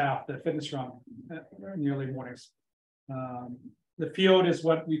to staff the fitness room in the early mornings. The field is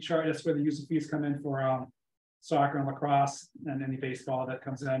what we charge, that's where the user fees come in for soccer and lacrosse and any baseball that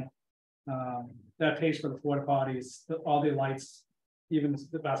comes in. That pays for the porta potties, all the lights, even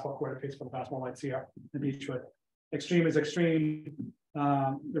the basketball court pays for the basketball lights here in Beechwood. Extreme is extreme.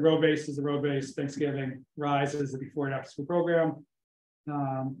 The road base is the road base. Thanksgiving Rise is the before and after school program.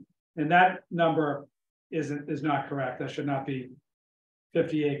 And that number is not correct. That should not be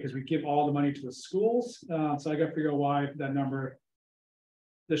 58 because we give all the money to the schools. So I got to figure out why that number.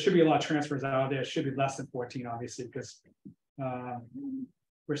 There should be a lot of transfers out of there. It should be less than 14, obviously, because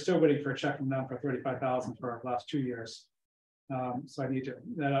we're still waiting for a check from them for 35,000 for our last 2 years. So I need to,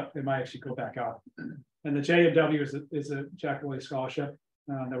 it might actually go back out. And the JMW is a Jack Willie scholarship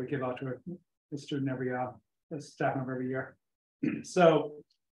that we give out to a student every a staff member every year. So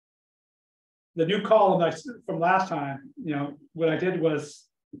the new column from last time, you know, what I did was,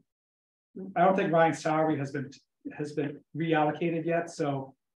 I don't think Ryan's salary has been reallocated yet.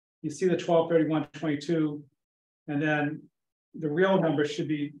 So you see the 12/31/22, and then the real number should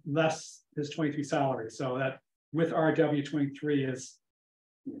be less his 23 salary. So that with RW 23 is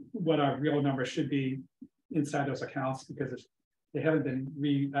what our real number should be inside those accounts because they haven't been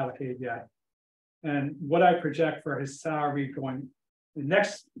reallocated yet. And what I project for his salary going the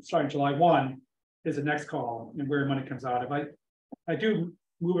next starting July 1 is the next column and where money comes out. If I do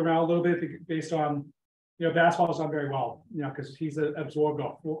move around a little bit based on, you know, basketball's done very well, you know, because he's absorbed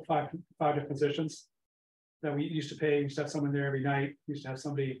five different positions that we used to pay. We used to have someone there every night. We used to have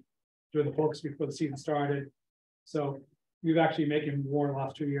somebody doing the focus before the season started. So we've actually making more in the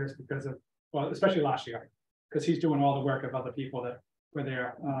last 2 years because of, well, especially last year, because he's doing all the work of other people that were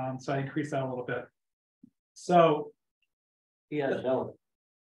there. So I increased that a little bit. So He has help.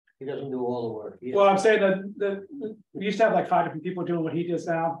 He doesn't do all the work. well, I'm saying that we used to have like 5 different people doing what he does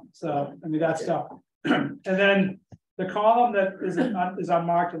now. So I mean that stuff. And then the column that is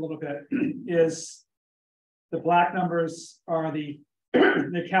unmarked a little bit is the black numbers are the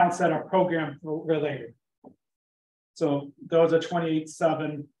accounts that are program related. So those are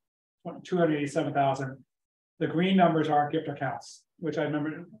 28,700, 287,000. The green numbers are gift accounts, which I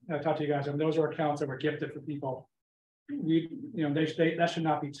remember I talked to you guys, and those are accounts that were gifted for people. We, you know, that should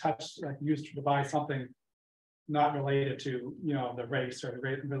not be touched, like used to buy something not related to, you know, the race or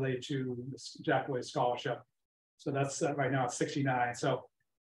related to the Jack Willie scholarship. So that's right now it's 69. So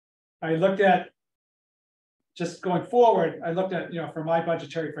I looked at just going forward, I looked at, you know, for my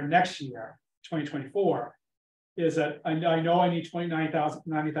budgetary for next year, 2024, is that I know I need 29,000,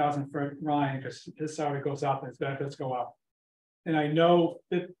 90,000 for Ryan because his salary goes up and his benefits go up. And I know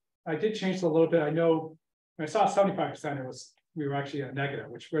that I did change it a little bit. I know when I saw 75%, we were actually a negative,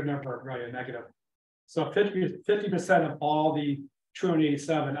 which we're never really a negative. So 50% of all the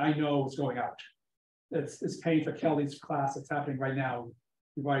 287, I know is going out. It's paying for Kelly's class. It's happening right now.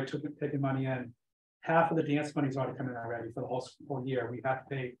 We've already taken money in. Half of the dance money is already coming in already for the whole year. We have to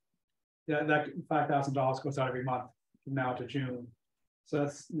pay that $5,000 goes out every month from now to June. So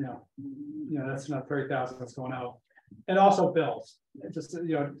that's that's not 30,000 that's going out, and also bills. It's just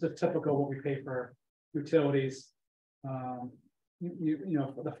the typical what we pay for utilities.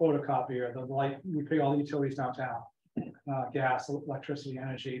 The photocopier, the light. We pay all the utilities downtown, gas, electricity,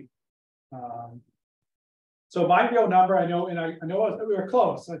 energy. So my real number, I know, and I know we were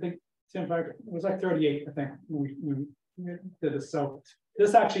close. I think it was like 38. I think we did this. So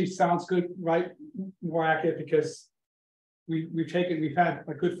this actually sounds good, right? More accurate because we've had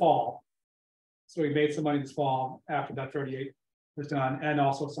a good fall. So we made some money this fall after that 38 was done, and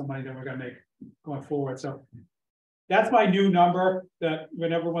also some money that we're going to make going forward. So that's my new number. That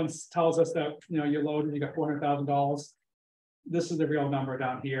when everyone tells us that you're loaded, you got $400,000. This is the real number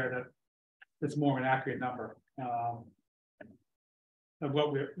down here. That it's more of an accurate number of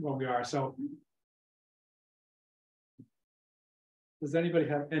what we are. So. Does anybody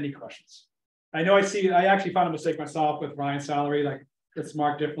have any questions? I know I actually found a mistake myself with Ryan's salary. Like it's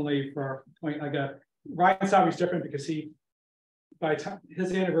marked differently for Ryan's salary is different because by the time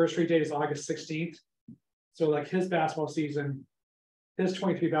his anniversary date is August 16th. So like his basketball season, his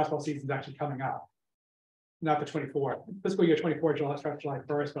 23 basketball season is actually coming up, not the 24. Fiscal year 24 starts July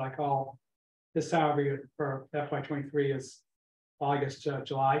 1st, but I call his salary for FY23 is August to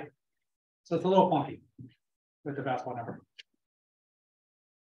July. So it's a little funky with the basketball number.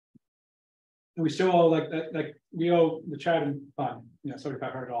 And we still owe like we owe the Chatham fund,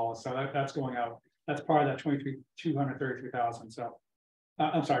 $7,500. So that's going out. That's part of that 233,000. So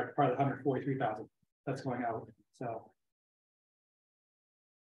I'm sorry, part of the 143,000 that's going out. So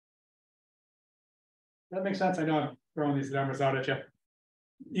that makes sense. I know I'm throwing these numbers out at you.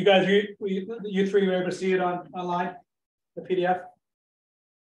 You guys, you three were able to see it online, the PDF.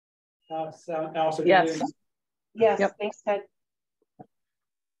 Allison? Yes. Yes, Yep. thanks, Ted.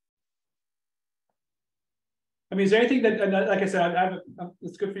 I mean, is there anything that, and like I said,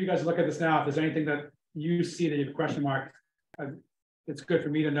 it's good for you guys to look at this now. If there's anything that you see that you have a question mark, it's good for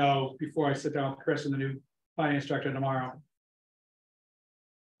me to know before I sit down with Chris and the new finance director tomorrow.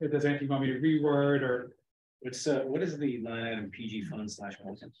 If there's anything you want me to reword or. What is the line item PG fund /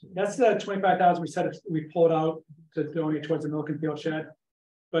 multi? That's the 25,000 we said we pulled out to donate towards the Milken Field shed.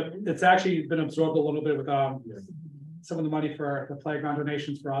 But it's actually been absorbed a little bit with some of the money for the playground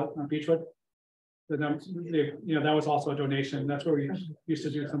donations for Beechwood. That was also a donation. That's where we used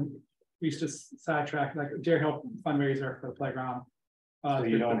to do we used to sidetrack like Deer Hill fundraiser for the playground. So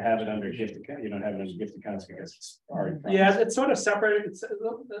you don't have it under gift account, you don't have it under gift accounts because it's already. Yeah, it's sort of separated, it's a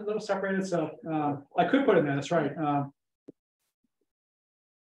little separated, so I could put it in there, that's right.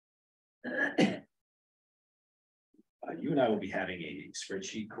 You and I will be having a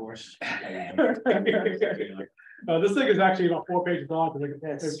spreadsheet course. This thing is actually about 4 pages long,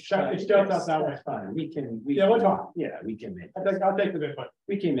 because it's shut out that way. Fine, Yeah, we'll talk. Yeah, we can make, I'll take the input.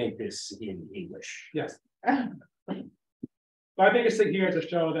 we can make this in English. Yes. My biggest thing here is to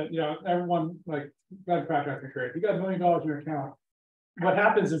show that, everyone like gun contracting trade, if you got $1 million in your account, what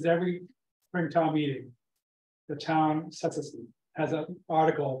happens is every spring town meeting, the town has an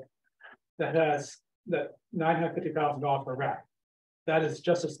article that has that $950,000 for rec. That is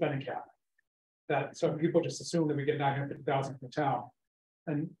just a spending cap. So people just assume that we get $950,000 from the town.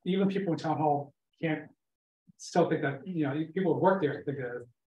 And even people in town hall can't still think that, people who work there think that,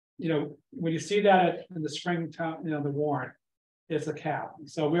 when you see that in the spring town, the warrant, it's a cap.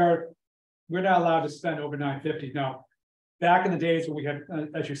 So we're not allowed to spend over 950. Now, back in the days when we had,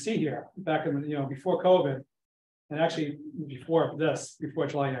 as you see here, back in before COVID, and actually before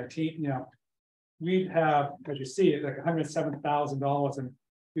July 19, we'd have, as you see, like $107,000, and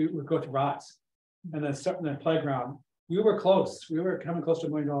we would go to ROTS, and then starting the playground. We were close. We were coming close to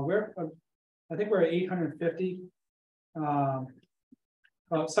 $1 million. I think we're at 850.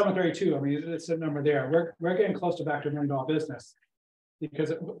 732. I mean, it's a number there. We're getting close to back to $1 million business, because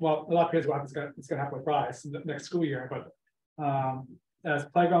a lot of kids it's going to happen with Rise next school year. But as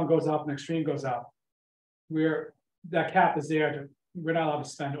playground goes up and extreme goes up, that cap is there. We're not allowed to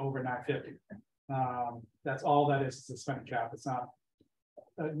spend over 950. That's all that is a spending cap. It's not.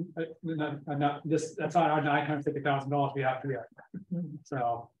 That's not our $950,000 we have to get.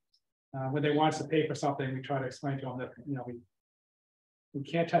 So when they want us to pay for something, we try to explain to them that we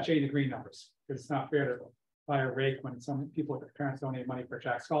can't touch any of the green numbers, because it's not fair to buy a rake when some people with their parents donate money for a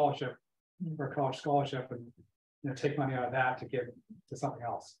Jack scholarship or a college scholarship, and take money out of that to give to something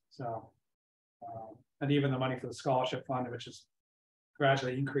else. So and even the money for the scholarship fund, which is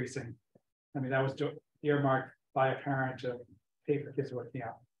gradually increasing. I mean, that was earmarked by a parent to pay for kids who are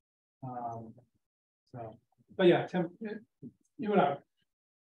camp. But yeah, Tim, you and I,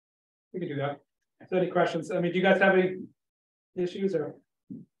 we can do that. So any questions? I mean, do you guys have any issues or?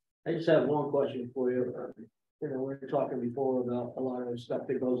 I just have one question for you. We were talking before about a lot of the stuff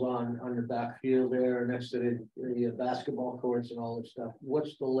that goes on the backfield there next to the basketball courts and all this stuff.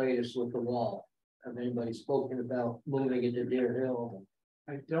 What's the latest with the wall? Have anybody spoken about moving it to Deer Hill?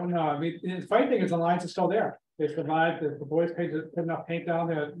 I don't know. I mean, the funny thing is the lines are still there. They survived. The boys put enough paint down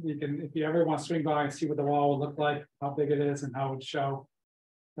there. You can, if you ever want to swing by and see what the wall would look like, how big it is, and how it would show.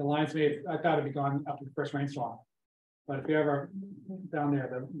 The lines I thought it'd be gone after the first rainstorm. But if you ever down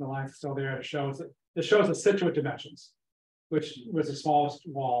there, the lines are still there. It shows the Situate dimensions, which was the smallest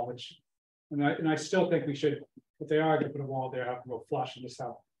wall. And I still think we should, if they are going to put a wall there, have to go flush and just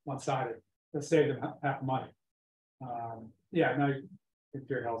have one-sided. Let's save them half the money. Yeah, no, I think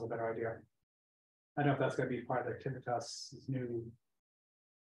Deer Hill is a better idea. I don't know if that's going to be part of the Timitas' new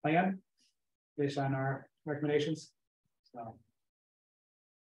plan based on our recommendations. So,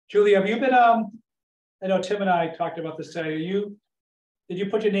 Julie, have you been? I know Tim and I talked about this today. Did you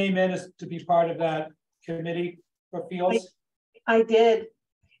put your name in as to be part of that committee for fields? I did.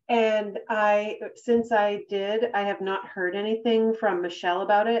 And since I did, I have not heard anything from Michelle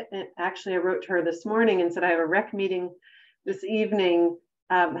about it. And actually, I wrote to her this morning and said, I have a rec meeting this evening.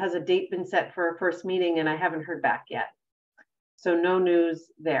 Has a date been set for a first meeting? And I haven't heard back yet. So no news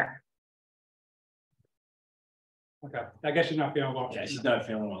there. Okay, I guess she's not feeling well. Yeah, she's not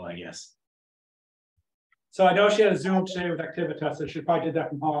feeling well, I guess. So I know she had a Zoom today with Activitas, so she probably did that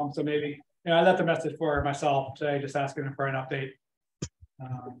from home. So maybe, I left a message for her myself today, just asking her for an update.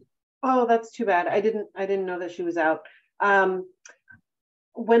 Oh, that's too bad. I didn't know that she was out.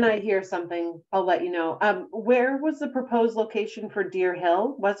 When I hear something, I'll let you know. Where was the proposed location for Deer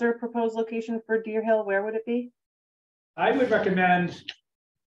Hill? Was there a proposed location for Deer Hill? Where would it be? I would recommend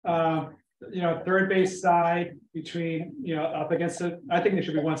You know, third base side between, you know, up against it, I think it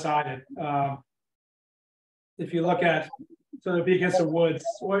should be one-sided. If you look at, so it'd be against the woods,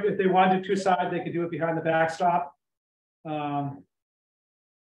 or if they wanted two sides, they could do it behind the backstop. I'll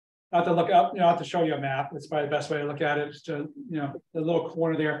have to look up, you know, I'll have to show you a map. It's probably the best way to look at it. Just to, you know, the little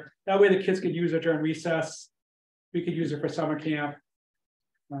corner there. That way the kids could use it during recess. We could use it for summer camp.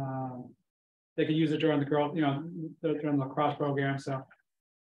 They could use it during the girl, you know, during the lacrosse program. So.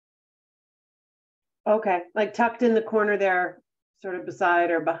 Okay, like tucked in the corner there, sort of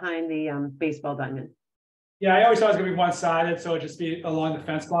beside or behind the baseball diamond. Yeah, I always thought it was gonna be one-sided, so it'd just be along the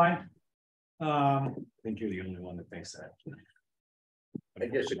fence line. I think you're the only one that thinks that. I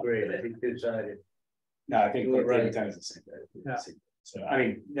disagree. I think two-sided. No, I think You're right. every time it's the same. Yeah. So, I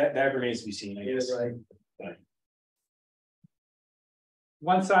mean, that remains to be seen, I guess. Right. But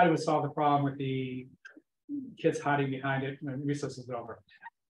One side would solve the problem with the kids hiding behind it when recess is over.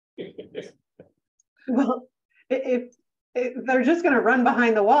 Well, if they're just going to run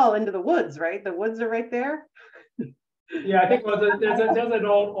behind the wall into the woods, right? The woods are right there. Yeah, I think well, there's an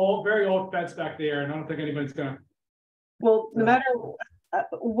old, very old fence back there, and I don't think anybody's gonna. Well, no matter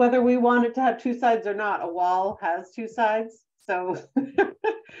whether we want it to have two sides or not, a wall has two sides. So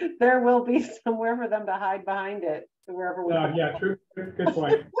there will be somewhere for them to hide behind it, wherever we Yeah, true. Good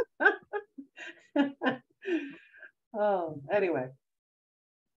point. Oh, anyway.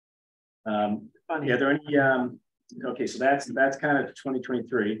 Funny. Yeah, there any okay, so that's kind of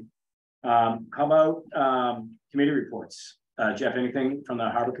 2023. How about committee reports? Jeff, anything from the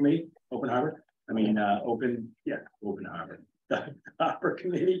Harbor Committee, Open Harbor? I mean, Open Harbor, the Harbor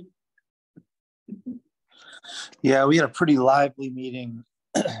Committee. Yeah, we had a pretty lively meeting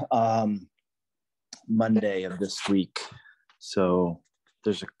Monday of this week. So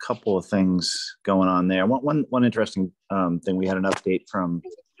there's a couple of things going on there. One interesting thing, we had an update from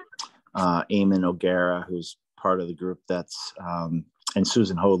Eamon O'Gara, who's part of the group that's, and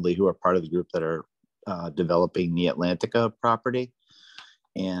Susan Hoadley, who are part of the group that are developing the Atlantica property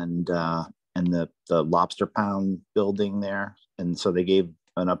and the Lobster Pound building there. And so they gave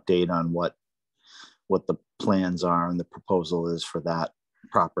an update on what the plans are and the proposal is for that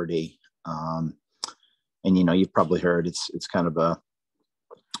property. And you know, you've probably heard it's kind of a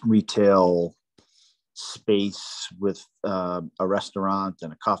retail space with a restaurant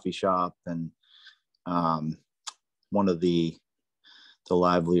and a coffee shop. And one of the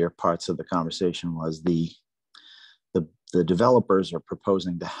livelier parts of the conversation was the developers are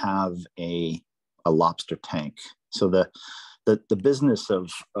proposing to have a lobster tank. So the business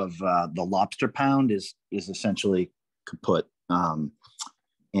of the Lobster Pound is essentially kaput.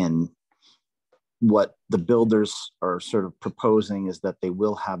 And what the builders are sort of proposing is that they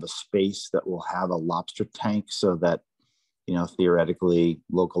will have a space that will have a lobster tank, so that, you know, theoretically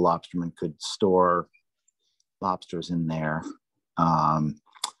local lobstermen could store lobsters in there.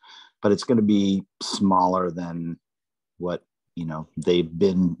 But it's going to be smaller than what, you know, they've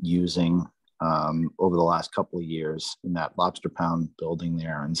been using over the last couple of years in that Lobster Pound building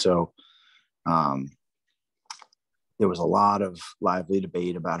there. And so there was a lot of lively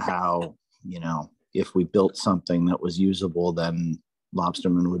debate about how, you know, if we built something that was usable, then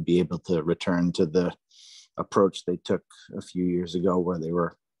lobstermen would be able to return to the approach they took a few years ago, where they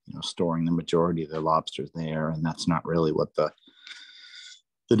were, you know, storing the majority of their lobsters there. And that's not really what the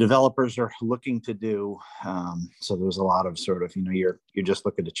developers are looking to do. So there was a lot of sort of, you know, you're just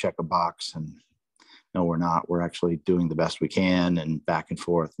looking to check a box, and no, we're not. We're actually doing the best we can, and back and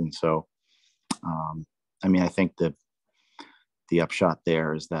forth. And so, I mean, I think that the upshot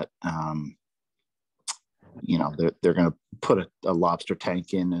there is that, you know, they're going to put a lobster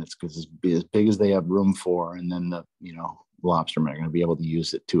tank in, and it's as big as they have room for. And then the, you know, lobstermen are going to be able to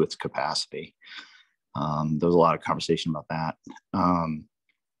use it to its capacity. There was a lot of conversation about that.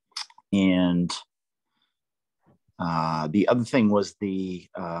 And the other thing was the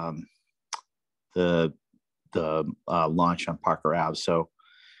launch on Parker Ave. So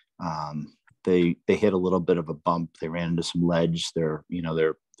they hit a little bit of a bump. They ran into some ledge. They're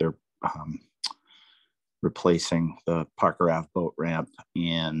replacing the Parker Ave boat ramp,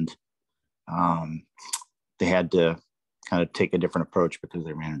 and they had to kind of take a different approach because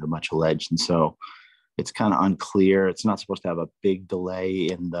they ran into much ledge. And so it's kind of unclear. It's not supposed to have a big delay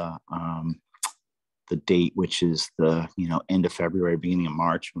in the date, which is the, you know, end of February, beginning of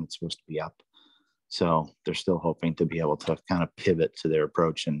March, when it's supposed to be up. So they're still hoping to be able to kind of pivot to their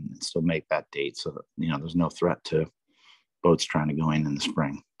approach and still make that date, so that, you know, there's no threat to boats trying to go in the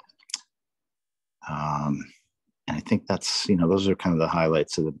spring. And I think that's, you know, those are kind of the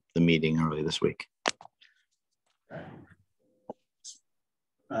highlights of the meeting early this week.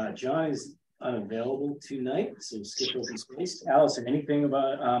 John is unavailable tonight, so skip open space. Allison, anything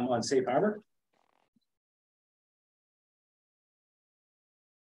about on Safe Harbor?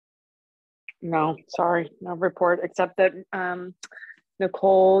 No, sorry, no report, except that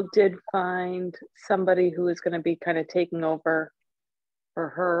Nicole did find somebody who is going to be kind of taking over for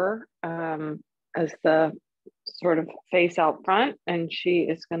her as the sort of face out front, and she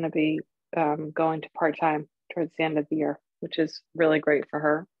is going to be going to part-time towards the end of the year, which is really great for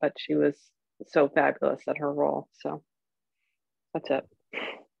her, but she was so fabulous at her role. So that's it.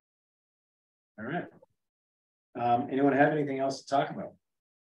 All right. Anyone have anything else to talk about?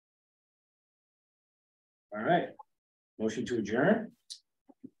 All right. Motion to adjourn.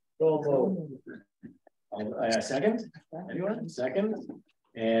 Second? Anyone? Second?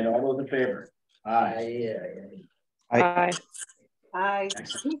 And all those in favor? Aye. Bye. Aye.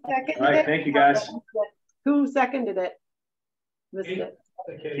 Who seconded All right, it? thank you, guys. Who seconded it? Missed it.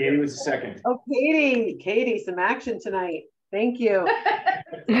 Katie was the second. Oh, Katie, some action tonight. Thank you.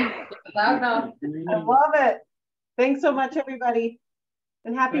 Loud enough. I love it. Thanks so much, everybody.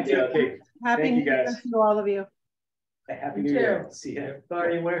 And happy Yeah, okay. happy Thank you, New Year guys. to all of you. Happy New Year. See ya.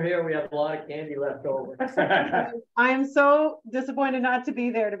 Sorry, we're here, we have a lot of candy left over. I am so disappointed not to be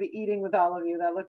there to be eating with all of you. That looks